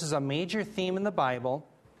Yahweh. This is a major theme in the Bible.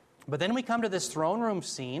 But then we come to this throne room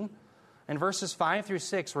scene in verses 5 through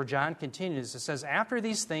 6 where John continues. It says, "After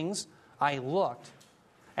these things I looked,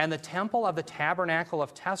 and the temple of the tabernacle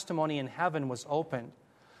of testimony in heaven was opened.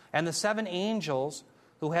 And the 7 angels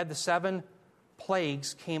who had the 7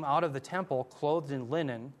 plagues came out of the temple, clothed in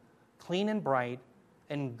linen, clean and bright,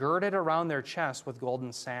 and girded around their chests with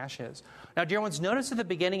golden sashes." Now, dear ones, notice at the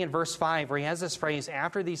beginning in verse 5 where he has this phrase,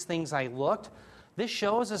 "After these things I looked." This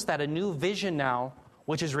shows us that a new vision now,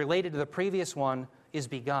 which is related to the previous one, is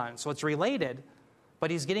begun. So it's related, but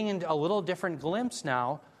he's getting into a little different glimpse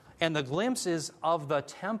now, and the glimpse is of the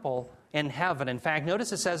temple in heaven. In fact,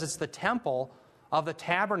 notice it says it's the temple of the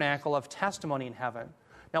tabernacle of testimony in heaven.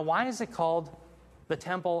 Now, why is it called the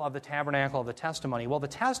temple of the tabernacle of the testimony? Well, the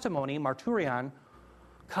testimony, marturion,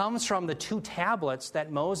 comes from the 2 tablets that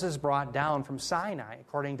Moses brought down from Sinai.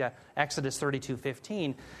 According to Exodus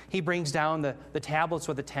 32:15, he brings down the tablets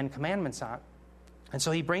with the 10 commandments on. And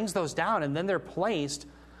so he brings those down, and then they're placed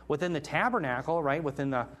within the tabernacle, right, within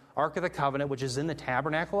the Ark of the Covenant, which is in the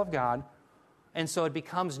tabernacle of God. And so it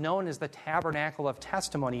becomes known as the tabernacle of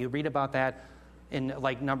testimony. You read about that in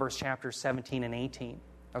like Numbers chapters 17 and 18.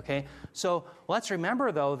 Okay? So let's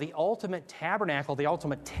remember, though, the ultimate tabernacle, the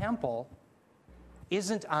ultimate temple,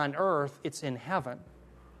 isn't on earth, it's in heaven.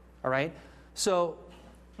 All right? So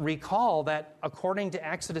recall that according to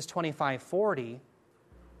Exodus 25:40,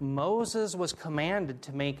 Moses was commanded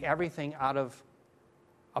to make everything out of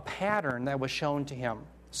a pattern that was shown to him.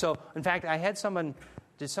 So, in fact, did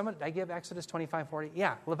I give Exodus 25:40?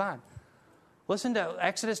 Yeah, Levon. Listen to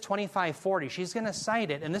Exodus 25:40. She's going to cite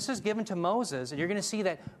it, and this is given to Moses, and you're going to see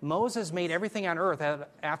that Moses made everything on earth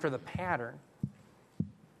after the pattern.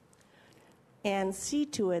 "And see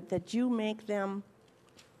to it that you make them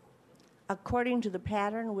according to the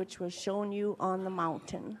pattern which was shown you on the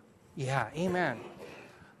mountain." Yeah, amen.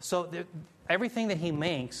 So everything that he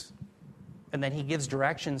makes and that he gives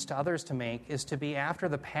directions to others to make is to be after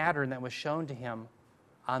the pattern that was shown to him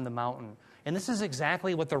on the mountain. And this is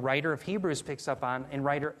exactly what the writer of Hebrews picks up on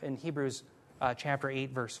in Hebrews chapter 8,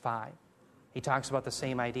 verse 5. He talks about the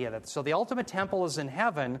same idea. So the ultimate temple is in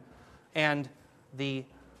heaven, and the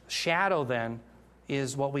shadow then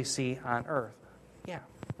is what we see on earth. Yeah,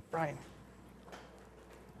 Brian.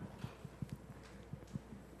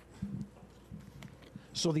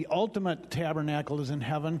 So the ultimate tabernacle is in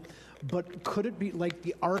heaven, but could it be like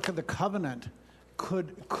the Ark of the Covenant?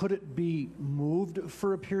 Could it be moved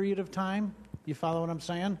for a period of time? You follow what I'm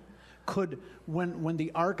saying? Could, when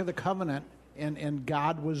the Ark of the Covenant and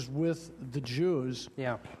God was with the Jews,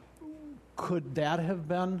 yeah, could that have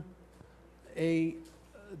been a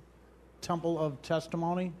temple of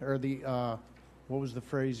testimony? Or the, what was the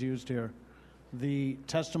phrase used here? The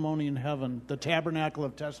testimony in heaven, the tabernacle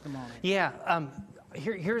of testimony. Yeah,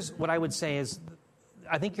 here's what I would say is,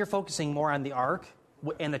 I think you're focusing more on the ark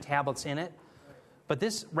and the tablets in it, but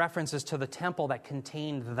this references to the temple that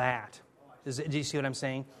contained that. Do you see what I'm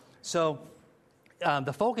saying? So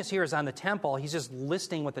the focus here is on the temple. He's just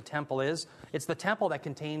listing what the temple is. It's the temple that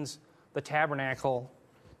contains the tabernacle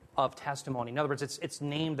of testimony. In other words, it's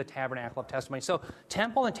named the tabernacle of testimony. So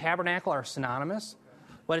temple and tabernacle are synonymous,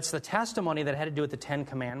 but it's the testimony that had to do with the Ten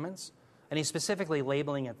Commandments, and he's specifically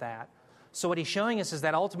labeling it that. So what he's showing us is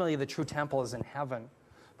that ultimately the true temple is in heaven.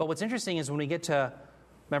 But what's interesting is when we get to,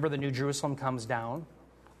 remember, the New Jerusalem comes down,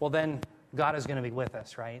 well then God is going to be with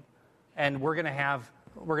us, right? And we're going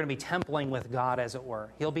to be templing with God, as it were.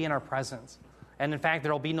 He'll be in our presence. And in fact,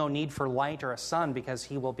 there will be no need for light or a sun because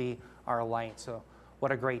he will be our light. So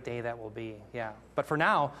what a great day that will be, yeah. But for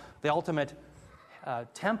now, the ultimate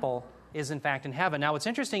temple is in fact in heaven. Now what's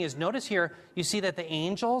interesting is notice here, you see that the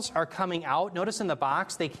angels are coming out. Notice in the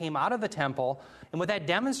box, they came out of the temple. And what that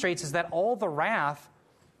demonstrates is that all the wrath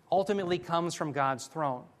ultimately comes from God's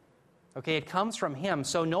throne. Okay, it comes from him.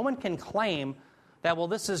 So no one can claim that, well,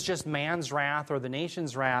 this is just man's wrath or the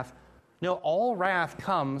nation's wrath. No, all wrath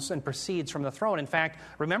comes and proceeds from the throne. In fact,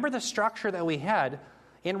 remember the structure that we had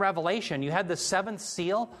in Revelation. You had the seventh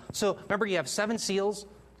seal. So remember, you have 7 seals,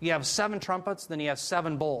 you have 7 trumpets, then you have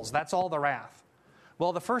 7 bowls. That's all the wrath.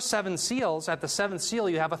 Well, the first 7 seals, at the 7th seal,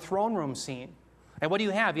 you have a throne room scene. And what do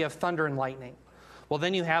you have? You have thunder and lightning. Well,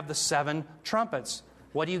 then you have the 7 trumpets.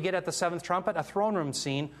 What do you get at the 7th trumpet? A throne room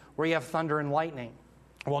scene where you have thunder and lightning.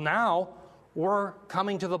 Well, now we're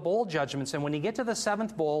coming to the bowl judgments. And when you get to the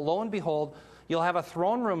 7th bowl, lo and behold, you'll have a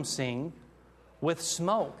throne room scene with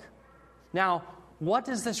smoke. Now, what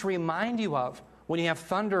does this remind you of when you have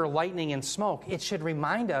thunder, lightning, and smoke? It should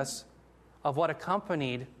remind us of what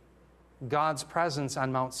accompanied God's presence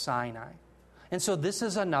on Mount Sinai. And so this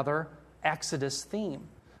is another Exodus theme.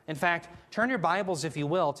 In fact, turn your Bibles, if you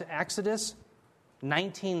will, to Exodus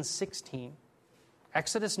 19:16.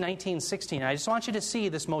 Exodus 19:16. I just want you to see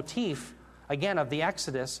this motif, again, of the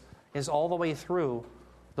Exodus is all the way through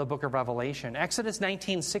the book of Revelation. Exodus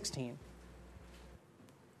 19:16.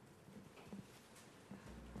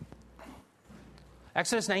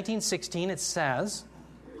 Exodus 19:16, it says,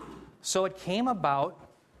 "So it came about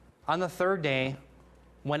on the 3rd day,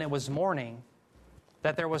 when it was morning,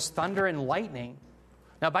 that there was thunder and lightning."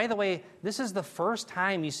 Now, by the way, this is the first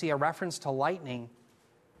time you see a reference to lightning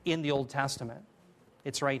in the Old Testament.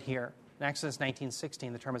 It's right here. In Exodus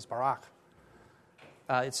 19:16, the term is barak.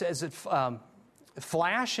 It says,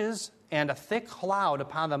 flashes and a thick cloud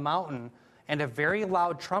upon the mountain and a very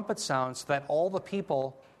loud trumpet sound, so that all the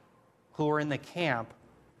people who were in the camp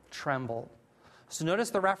trembled. So notice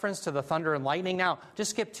the reference to the thunder and lightning. Now,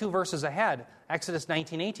 just skip 2 verses ahead. Exodus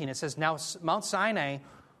 19:18, it says, "Now Mount Sinai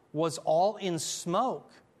was all in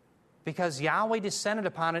smoke, because Yahweh descended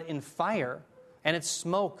upon it in fire, and its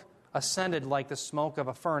smoke ascended like the smoke of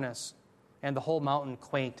a furnace, and the whole mountain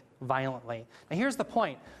quaked violently." Now here's the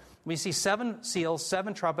point. We see 7 seals,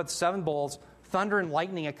 7 trumpets, 7 bowls. Thunder and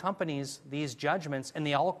lightning accompanies these judgments, and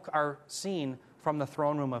they all are seen from the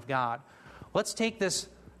throne room of God. Let's take this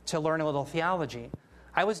to learn a little theology.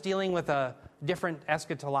 I was dealing with a different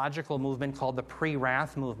eschatological movement called the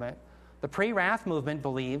pre-wrath movement. The pre-wrath movement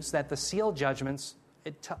believes that the seal judgments,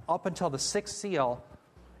 up until the 6th seal,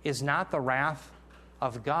 is not the wrath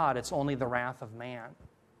of God, it's only the wrath of man.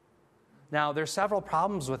 Now, there's several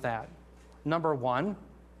problems with that. Number 1,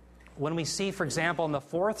 when we see, for example, in the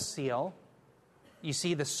 4th seal, you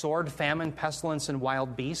see the sword, famine, pestilence, and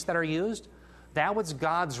wild beasts that are used. That was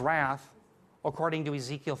God's wrath, according to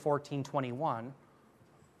Ezekiel 14:21.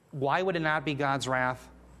 Why would it not be God's wrath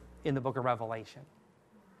in the book of Revelation?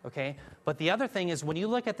 Okay? But the other thing is, when you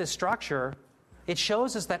look at this structure, it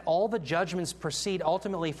shows us that all the judgments proceed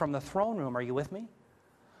ultimately from the throne room. Are you with me?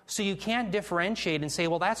 So you can't differentiate and say,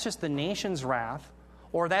 well, that's just the nation's wrath,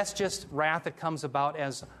 or that's just wrath that comes about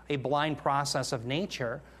as a blind process of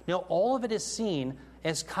nature. No, all of it is seen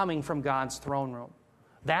as coming from God's throne room.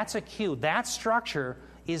 That's a cue. That structure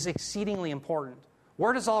is exceedingly important.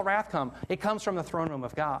 Where does all wrath come? It comes from the throne room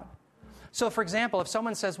of God. So, for example, if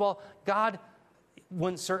someone says, well, God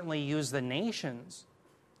wouldn't certainly use the nations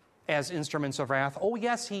as instruments of wrath. Oh,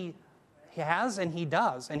 yes, he has, and he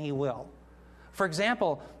does, and he will. For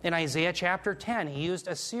example, in Isaiah chapter 10, he used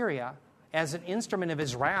Assyria as an instrument of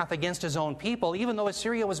his wrath against his own people, even though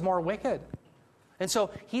Assyria was more wicked. And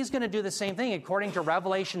so he's going to do the same thing according to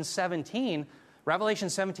Revelation 17. Revelation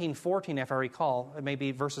 17:14, if I recall, it may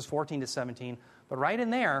be verses 14 to 17. But right in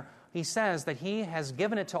there, he says that he has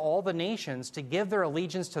given it to all the nations to give their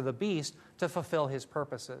allegiance to the beast to fulfill his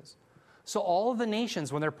purposes. So all of the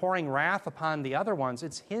nations, when they're pouring wrath upon the other ones,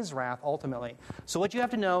 it's his wrath ultimately. So what you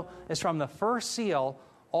have to know is from the first seal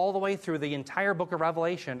all the way through the entire book of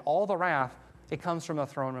Revelation, all the wrath, it comes from the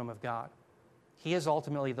throne room of God. He is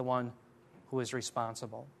ultimately the one who is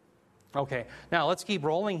responsible. Okay, now let's keep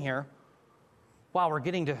rolling here. Wow, we're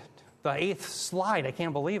getting to the 8th slide. I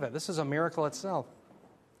can't believe it. This is a miracle itself.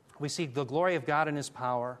 We see the glory of God and His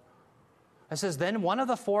power. It says, then one of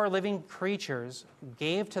the 4 living creatures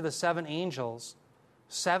gave to the 7 angels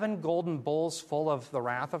 7 golden bowls full of the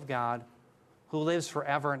wrath of God, who lives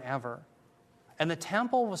forever and ever. And the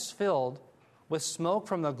temple was filled with smoke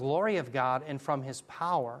from the glory of God and from His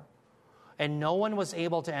power. And no one was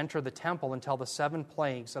able to enter the temple until the 7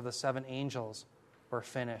 plagues of the 7 angels were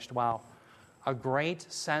finished. Wow. A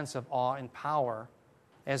great sense of awe and power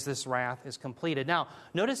as this wrath is completed. Now,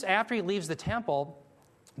 notice after he leaves the temple,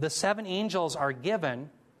 the 7 angels are given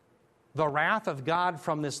the wrath of God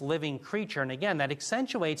from this living creature. And again, that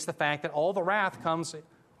accentuates the fact that all the wrath comes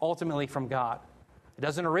ultimately from God. It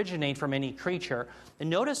doesn't originate from any creature. And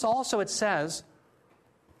notice also it says,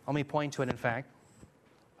 let me point to it in fact,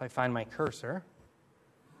 if I find my cursor.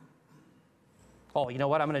 Oh, you know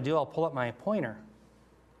what I'm going to do? I'll pull up my pointer.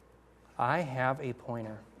 I have a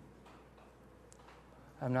pointer.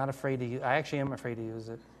 I'm not afraid to use. I actually am afraid to use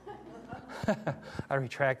it. I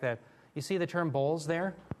retract that. You see the term bowls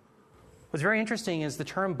there? What's very interesting is the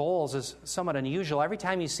term bowls is somewhat unusual. Every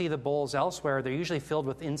time you see the bowls elsewhere, they're usually filled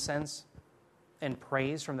with incense and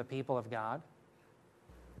praise from the people of God.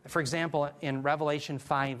 For example, in Revelation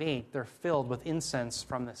 5:8, they're filled with incense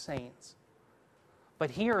from the saints.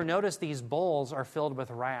 But here, notice these bowls are filled with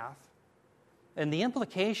wrath. And the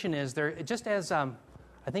implication is, there, just as I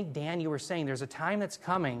think, Dan, you were saying, there's a time that's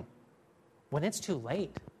coming when it's too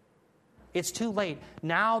late. It's too late.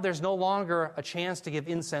 Now there's no longer a chance to give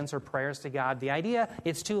incense or prayers to God. The idea,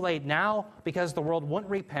 it's too late now because the world wouldn't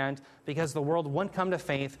repent, because the world wouldn't come to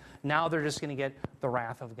faith. Now they're just going to get the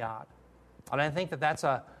wrath of God. And I think that that's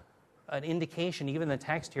an indication, even in the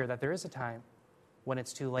text here, that there is a time when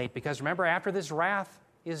it's too late. Because remember, after this wrath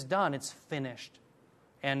is done, it's finished.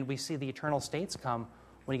 And we see the eternal states come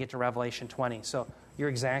when you get to Revelation 20. So you're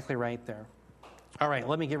exactly right there. All right,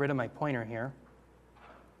 let me get rid of my pointer here.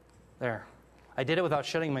 There. I did it without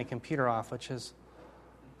shutting my computer off, which is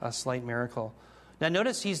a slight miracle. Now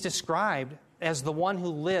notice he's described as the one who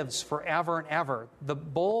lives forever and ever. The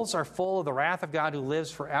bowls are full of the wrath of God who lives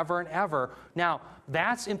forever and ever. Now,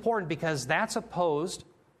 that's important because that's opposed,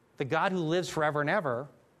 the God who lives forever and ever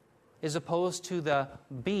is opposed to the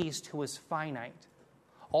beast who is finite.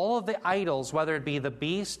 All of the idols, whether it be the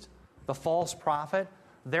beast, the false prophet,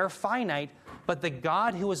 they're finite, but the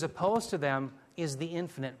God who is opposed to them is the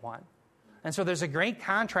infinite one. And so there's a great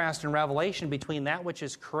contrast in Revelation between that which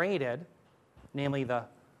is created, namely the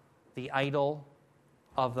idol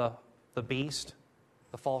of the beast,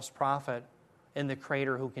 the false prophet, and the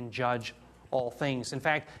Creator who can judge all things. In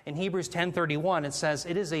fact, in Hebrews 10:31, it says,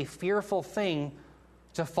 it is a fearful thing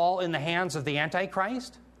to fall in the hands of the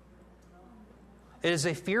Antichrist. It is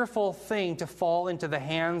a fearful thing to fall into the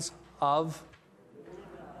hands of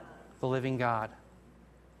the living God.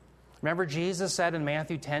 Remember, Jesus said in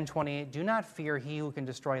Matthew 10:28, do not fear he who can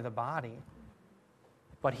destroy the body,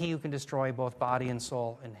 but he who can destroy both body and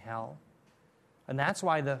soul in hell. And that's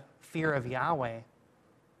why the fear of Yahweh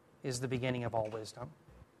is the beginning of all wisdom.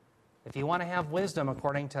 If you want to have wisdom,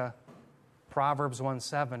 according to Proverbs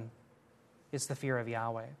 1:7, it's the fear of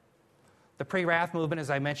Yahweh. The pre-wrath movement, as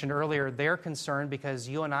I mentioned earlier, they're concerned because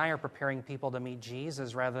you and I are preparing people to meet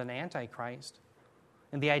Jesus rather than Antichrist.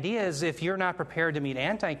 And the idea is if you're not prepared to meet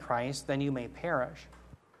Antichrist, then you may perish.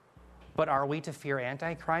 But are we to fear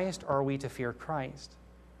Antichrist or are we to fear Christ?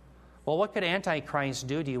 Well, what could Antichrist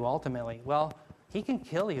do to you ultimately? Well, he can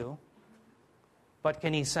kill you, but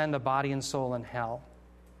can he send a body and soul in hell?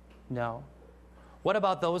 No. What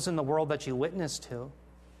about those in the world that you witness to?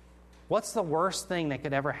 What's the worst thing that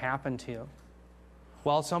could ever happen to you?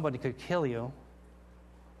 Well, somebody could kill you,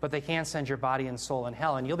 but they can't send your body and soul in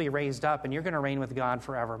hell, and you'll be raised up, and you're going to reign with God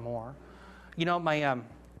forevermore. You know, I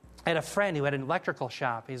had a friend who had an electrical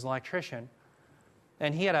shop. He's an electrician.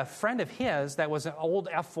 And he had a friend of his that was an old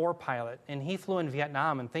F-4 pilot, and he flew in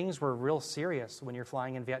Vietnam, and things were real serious when you're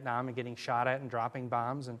flying in Vietnam and getting shot at and dropping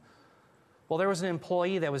bombs. And well, there was an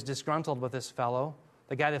employee that was disgruntled with this fellow.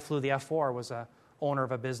 The guy that flew the F-4 was a owner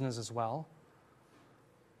of a business as well.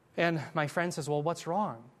 And my friend says, well, what's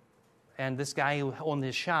wrong? And this guy who owned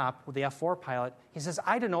his shop, with the F-4 pilot, he says,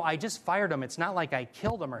 I don't know, I just fired him. It's not like I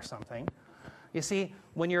killed him or something. You see,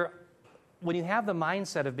 when you have the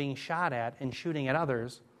mindset of being shot at and shooting at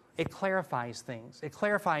others, it clarifies things. It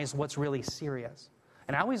clarifies what's really serious.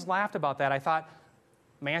 And I always laughed about that. I thought,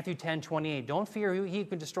 Matthew 10:28, don't fear he who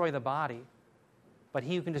can destroy the body, but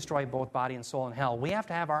he who can destroy both body and soul in hell. We have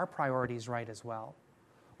to have our priorities right as well.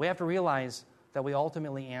 We have to realize that we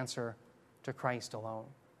ultimately answer to Christ alone.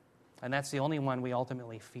 And that's the only one we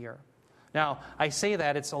ultimately fear. Now, I say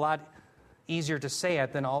that it's a lot easier to say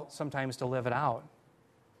it than sometimes to live it out.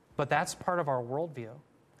 But that's part of our worldview.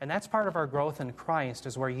 And that's part of our growth in Christ,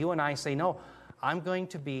 is where you and I say, no, I'm going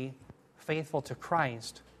to be faithful to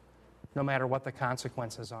Christ no matter what the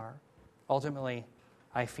consequences are. Ultimately,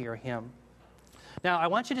 I fear Him. Now, I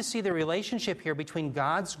want you to see the relationship here between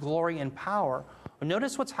God's glory and power.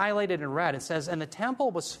 Notice what's highlighted in red. It says, and the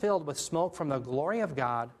temple was filled with smoke from the glory of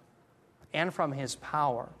God and from His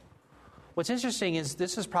power. What's interesting is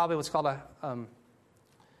this is probably what's called a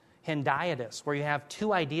hendiadys, where you have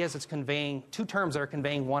two ideas that's conveying, two terms that are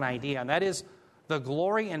conveying one idea, and that is the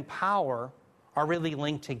glory and power are really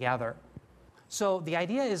linked together. So the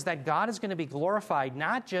idea is that God is going to be glorified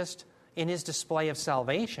not just in His display of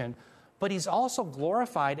salvation, but He's also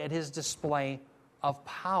glorified at His display of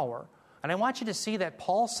power. And I want you to see that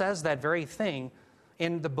Paul says that very thing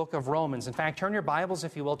in the book of Romans. In fact, turn your Bibles,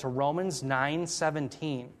 if you will, to Romans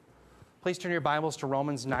 9:17. Please turn your Bibles to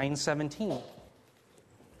Romans 9:17.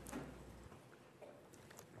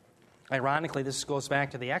 Ironically, this goes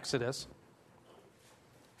back to the Exodus.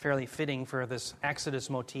 Fairly fitting for this Exodus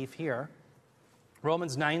motif here.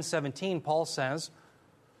 Romans 9:17, Paul says,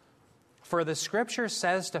 for the Scripture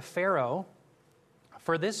says to Pharaoh,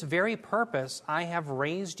 for this very purpose I have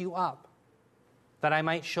raised you up, that I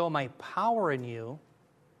might show my power in you,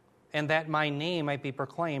 and that my name might be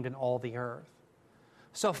proclaimed in all the earth.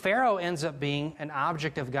 So Pharaoh ends up being an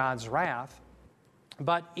object of God's wrath,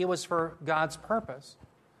 but it was for God's purpose,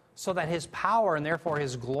 so that His power and therefore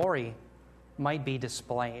His glory might be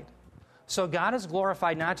displayed. So God is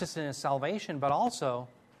glorified not just in His salvation, but also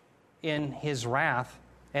in His wrath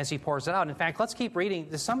as He pours it out. In fact, let's keep reading.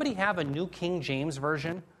 Does somebody have a New King James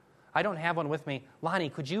Version? I don't have one with me. Lonnie,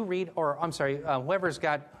 could you read, or I'm sorry, whoever's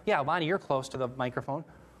got, yeah, Lonnie, you're close to the microphone.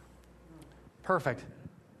 Perfect.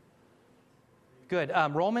 Good.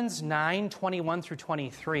 Romans 9:21 through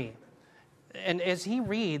 23. And as he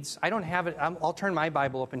reads, I don't have it, I'll turn my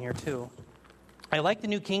Bible open here too. I like the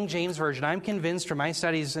New King James Version. I'm convinced from my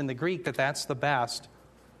studies in the Greek that that's the best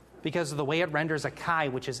because of the way it renders a kai,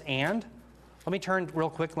 which is and. Let me turn real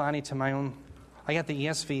quick, Lonnie, to my own. I got the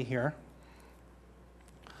ESV here.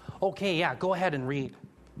 Okay, yeah, go ahead and read.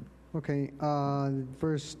 Okay,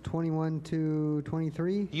 verse 21 to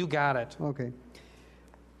 23? You got it. Okay.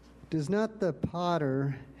 Does not the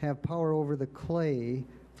potter have power over the clay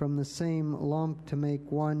from the same lump to make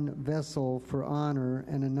one vessel for honor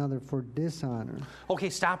and another for dishonor? Okay,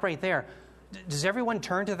 stop right there. Does everyone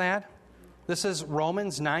turn to that? This is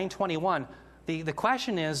Romans 9:21. The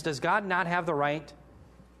question is, does God not have the right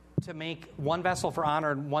to make one vessel for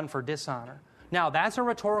honor and one for dishonor? Now, that's a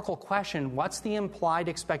rhetorical question. What's the implied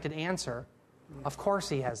expected answer? Of course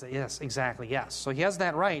He has it. Yes, exactly, yes. So He has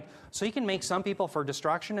that right. So He can make some people for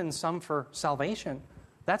destruction and some for salvation.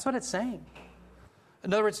 That's what it's saying.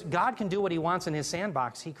 In other words, God can do what He wants in His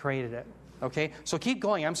sandbox. He created it. Okay? So keep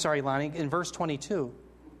going. I'm sorry, Lonnie. In verse 22.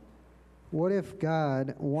 What if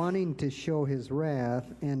God, wanting to show His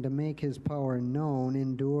wrath and to make His power known,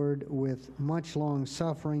 endured with much long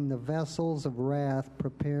suffering the vessels of wrath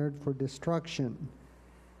prepared for destruction,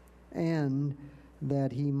 and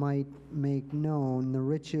that He might make known the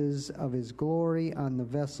riches of His glory on the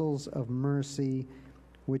vessels of mercy,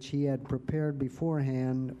 which He had prepared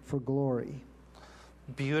beforehand for glory?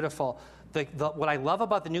 Beautiful. What I love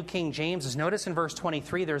about the New King James is, notice in verse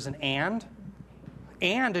 23 there's an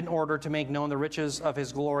and in order to make known the riches of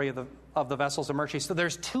His glory of the vessels of mercy. So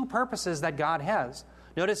there's two purposes that God has.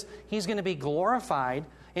 Notice He's going to be glorified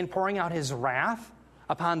in pouring out His wrath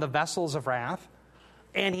upon the vessels of wrath,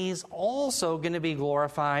 and He's also going to be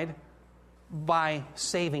glorified by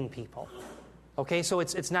saving people. Okay, so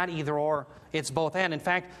it's not either or, it's both and. In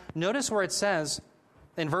fact, notice where it says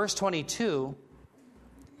in verse 22,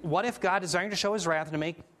 what if God, desiring to show His wrath and to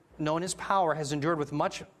make known His power, has endured with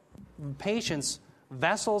much patience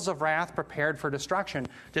vessels of wrath prepared for destruction?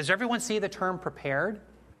 Does everyone see the term prepared?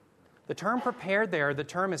 The term prepared there, the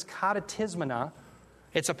term is katatismena.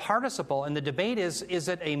 It's a participle, and the debate is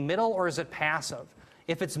it a middle or is it passive?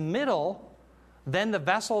 If it's middle, then the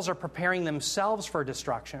vessels are preparing themselves for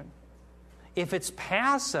destruction. If it's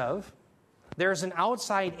passive, there's an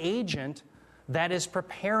outside agent that is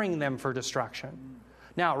preparing them for destruction.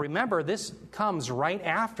 Now, remember, this comes right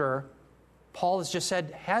after Paul has just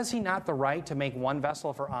said, has he not the right to make one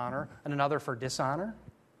vessel for honor and another for dishonor?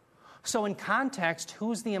 So in context,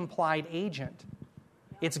 who's the implied agent?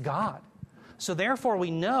 It's God. So therefore,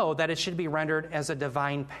 we know that it should be rendered as a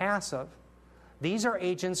divine passive. These are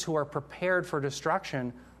agents who are prepared for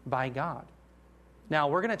destruction by God. Now,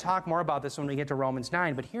 we're going to talk more about this when we get to Romans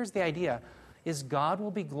 9, but here's the idea, is God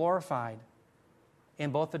will be glorified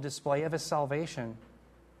in both the display of his salvation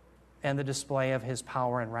and the display of his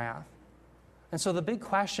power and wrath. And so the big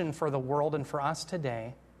question for the world and for us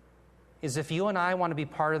today is if you and I want to be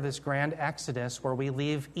part of this grand exodus where we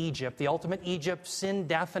leave Egypt, the ultimate Egypt, sin,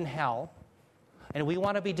 death, and hell, and we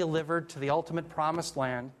want to be delivered to the ultimate promised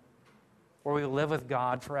land where we live with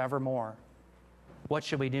God forevermore, what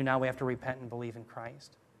should we do now? We have to repent and believe in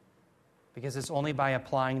Christ. Because it's only by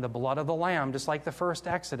applying the blood of the Lamb, just like the first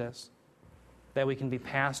Exodus, that we can be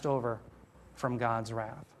passed over from God's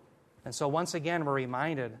wrath. And so once again, we're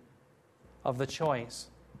reminded of the choice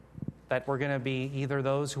that we're going to be either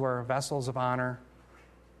those who are vessels of honor,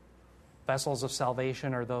 vessels of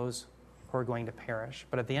salvation, or those who are going to perish.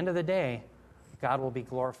 But at the end of the day, God will be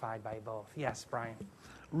glorified by both. Yes, Brian.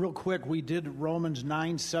 Real quick, we did Romans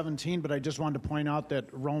 9:17, but I just wanted to point out that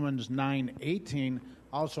Romans 9:18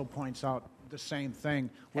 also points out the same thing,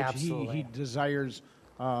 which he desires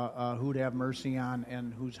who to have mercy on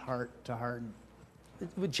and whose heart to harden.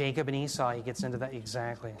 With Jacob and Esau, he gets into that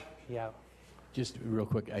exactly. Yeah. Just real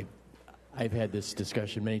quick, I've had this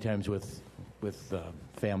discussion many times with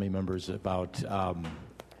family members about.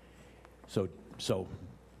 So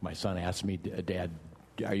my son asked me, Dad,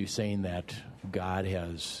 are you saying that God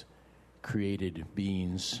has created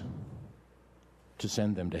beings to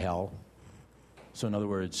send them to hell? So in other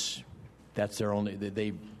words, that's their only.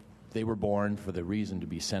 They were born for the reason to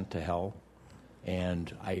be sent to hell,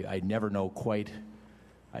 and I never know quite.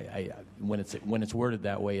 When it's worded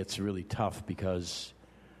that way, it's really tough because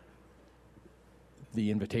the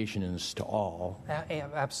invitation is to all.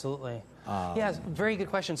 Absolutely. Yes, very good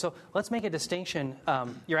question. So let's make a distinction.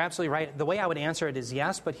 You're absolutely right. The way I would answer it is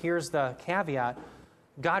yes, but here's the caveat.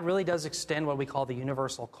 God really does extend what we call the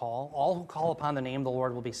universal call. All who call upon the name of the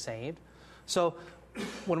Lord will be saved. So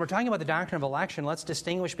when we're talking about the doctrine of election, let's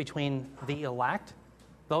distinguish between the elect,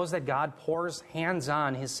 those that God pours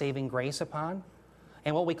hands-on his saving grace upon,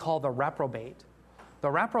 and what we call the reprobate. The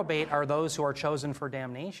reprobate are those who are chosen for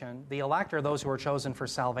damnation. The elect are those who are chosen for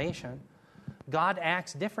salvation. God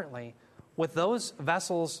acts differently. With those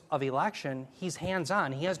vessels of election, he's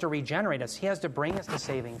hands-on. He has to regenerate us. He has to bring us to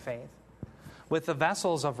saving faith. With the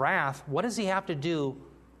vessels of wrath, what does he have to do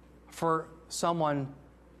for someone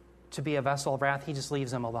to be a vessel of wrath? He just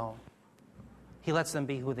leaves them alone. He lets them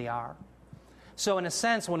be who they are. So in a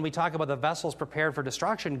sense, when we talk about the vessels prepared for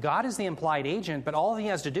destruction, God is the implied agent, but all he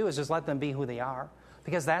has to do is just let them be who they are,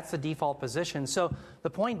 because that's the default position. So the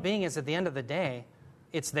point being is, at the end of the day,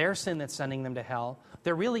 it's their sin that's sending them to hell.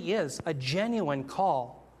 There really is a genuine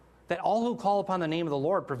call that all who call upon the name of the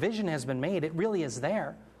Lord, provision has been made. It really is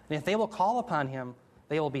there. And if they will call upon him,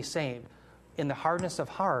 they will be saved. In the hardness of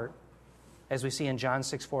heart, as we see in John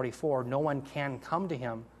 6:44, no one can come to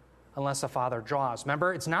him unless the Father draws.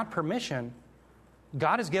 Remember, it's not permission.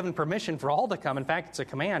 God has given permission for all to come. In fact, it's a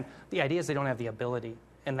command. The idea is they don't have the ability.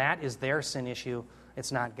 And that is their sin issue.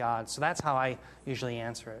 It's not God. So that's how I usually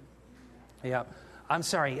answer it. Yeah. I'm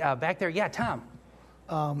sorry. Back there. Yeah, Tom.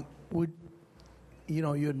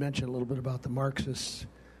 You had mentioned a little bit about the Marxists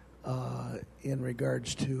in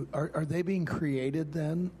regards to, are they being created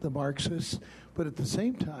then, the Marxists? But at the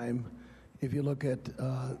same time, if you look at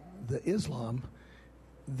the Islam,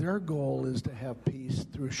 their goal is to have peace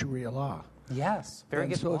through Sharia law. Yes, very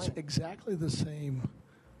good point. So it's exactly the same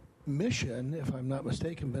mission, if I'm not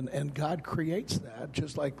mistaken, and God creates that,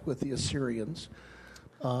 just like with the Assyrians,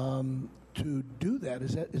 to do that.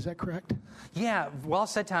 Is that correct? Yeah, well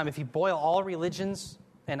said, Tom. If you boil all religions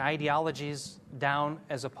and ideologies down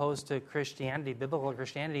as opposed to Christianity, biblical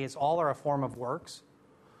Christianity, it's all are a form of works.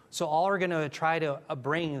 So all are going to try to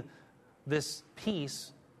bring this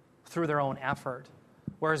peace through their own effort.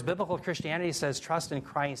 Whereas biblical Christianity says, trust in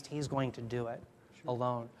Christ, he's going to do it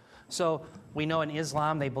alone. So we know in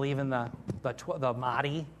Islam they believe in the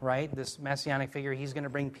Mahdi, right? This messianic figure, he's going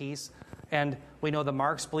to bring peace. And we know the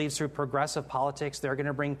Marx believes through progressive politics they're going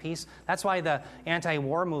to bring peace. That's why the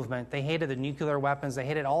anti-war movement, they hated the nuclear weapons, they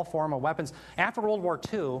hated all form of weapons. After World War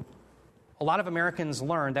II, a lot of Americans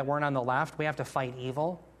learned that we're on the left, we have to fight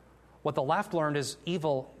evil. What the left learned is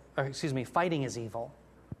fighting is evil.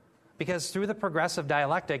 Because through the progressive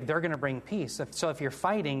dialectic, they're going to bring peace. So if you're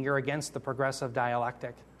fighting, you're against the progressive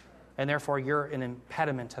dialectic. And therefore, you're an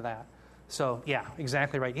impediment to that. So, yeah,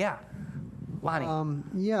 exactly right. Yeah.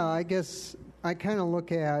 Lonnie. I guess I kind of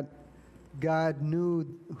look at God knew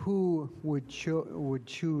who would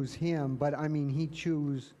choose him, but I mean, he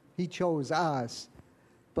chose us,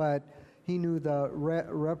 but he knew the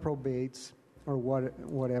reprobates or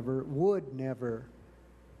whatever would never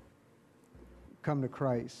come to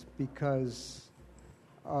Christ because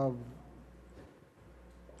of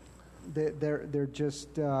they're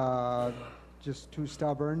just just too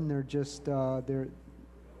stubborn. They're just they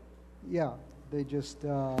just.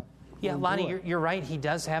 Yeah, Lonnie, you're right. He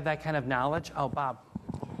does have that kind of knowledge. Oh, Bob.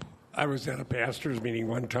 I was at a pastor's meeting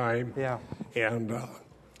one time. Yeah. And the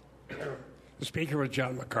speaker was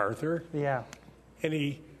John MacArthur. Yeah. And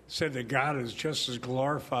he said that God is just as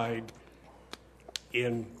glorified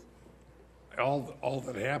in all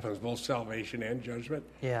that happens, both salvation and judgment.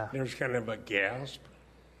 Yeah. There's kind of a gasp.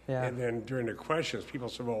 Yeah. And then during the questions, people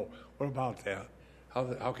said, well, what about that?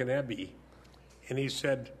 How can that be? And he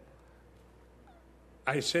said,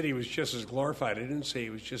 I said he was just as glorified. I didn't say he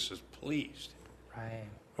was just as pleased. Right.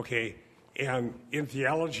 Okay. And in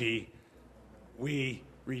theology, we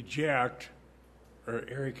reject, or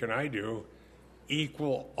Eric and I do,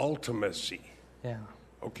 equal ultimacy. Yeah.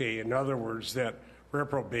 Okay. In other words, that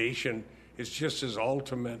reprobation is just as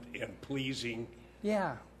ultimate and pleasing,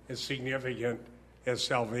 yeah, and significant as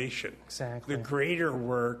salvation. Exactly. The greater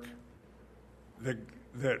work that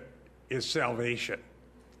is salvation.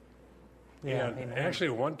 Yeah, and amen. actually,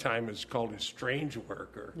 one time it's called a strange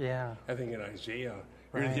work, or yeah, I think in Isaiah,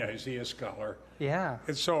 right. You're the Isaiah scholar. Yeah.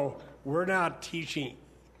 And so we're not teaching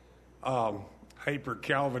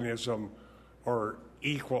hyper-Calvinism or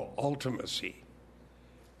equal ultimacy.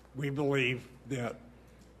 We believe that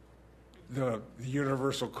the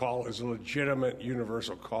universal call is a legitimate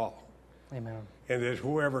universal call. Amen. And that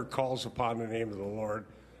whoever calls upon the name of the Lord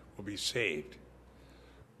will be saved.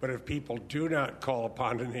 But if people do not call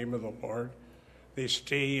upon the name of the Lord, they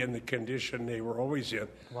stay in the condition they were always in.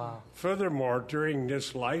 Wow. Furthermore, during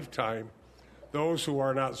this lifetime, those who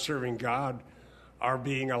are not serving God are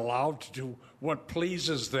being allowed to do what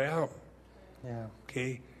pleases them. Yeah.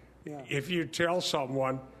 Okay? Yeah. If you tell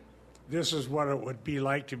someone, this is what it would be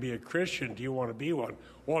like to be a Christian, do you want to be one?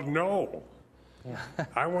 Well, no. Yeah.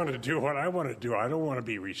 I want to do what I want to do. I don't want to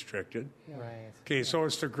be restricted. Right. Okay, so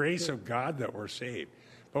it's the grace of God that we're saved.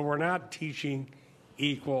 But we're not teaching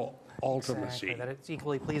equal ultimacy. Exactly, that it's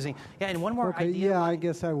equally pleasing. Yeah, and one more okay, idea. Yeah, I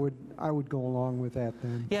guess I would go along with that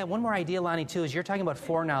then. Yeah, one more idea, Lonnie, too, is you're talking about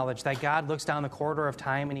foreknowledge, that God looks down the corridor of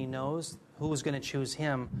time and he knows who is going to choose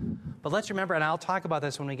him. But let's remember, and I'll talk about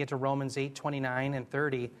this when we get to Romans 8:29 and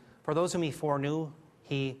 30. For those whom he foreknew,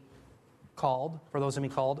 he called. For those whom he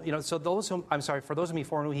called. For those whom he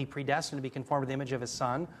foreknew, he predestined to be conformed to the image of his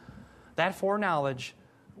Son. That foreknowledge,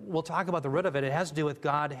 we'll talk about the root of it. It has to do with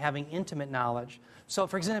God having intimate knowledge. So,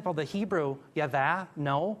 for example, the Hebrew, yavah,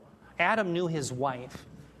 know, Adam knew his wife.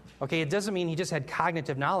 Okay, it doesn't mean he just had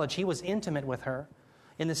cognitive knowledge. He was intimate with her.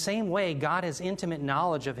 In the same way, God has intimate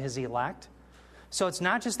knowledge of his elect. So it's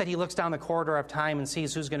not just that he looks down the corridor of time and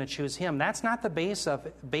sees who's going to choose him. That's not the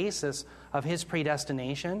basis of his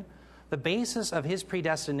predestination. The basis of his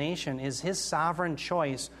predestination is his sovereign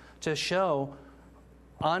choice to show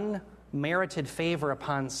unmerited favor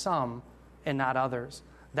upon some and not others.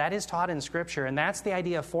 That is taught in Scripture, and that's the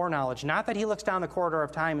idea of foreknowledge. Not that he looks down the corridor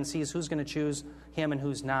of time and sees who's going to choose him and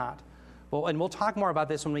who's not. Well, and we'll talk more about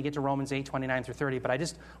this when we get to Romans 8:29 through 30, but I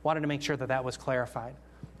just wanted to make sure that was clarified.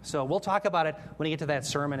 So we'll talk about it when we get to that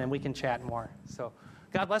sermon, and we can chat more. So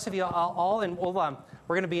God bless you all, and we're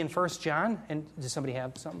going to be in 1 John. And does somebody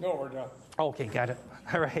have something? No, we're done. Okay, got it.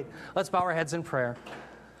 All right. Let's bow our heads in prayer.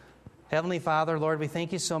 Heavenly Father, Lord, we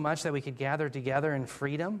thank you so much that we could gather together in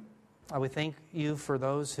freedom. We thank you for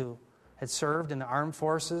those who had served in the armed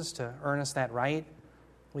forces to earn us that right.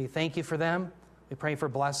 We thank you for them. We pray for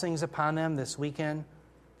blessings upon them this weekend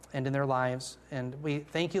and in their lives. And we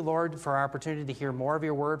thank you, Lord, for our opportunity to hear more of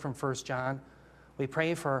your word from 1 John. We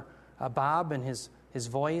pray for Bob and his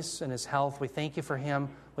voice and his health. We thank you for him.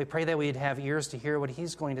 We pray that we'd have ears to hear what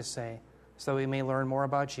he's going to say so we may learn more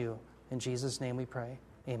about you. In Jesus' name we pray.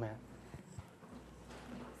 Amen.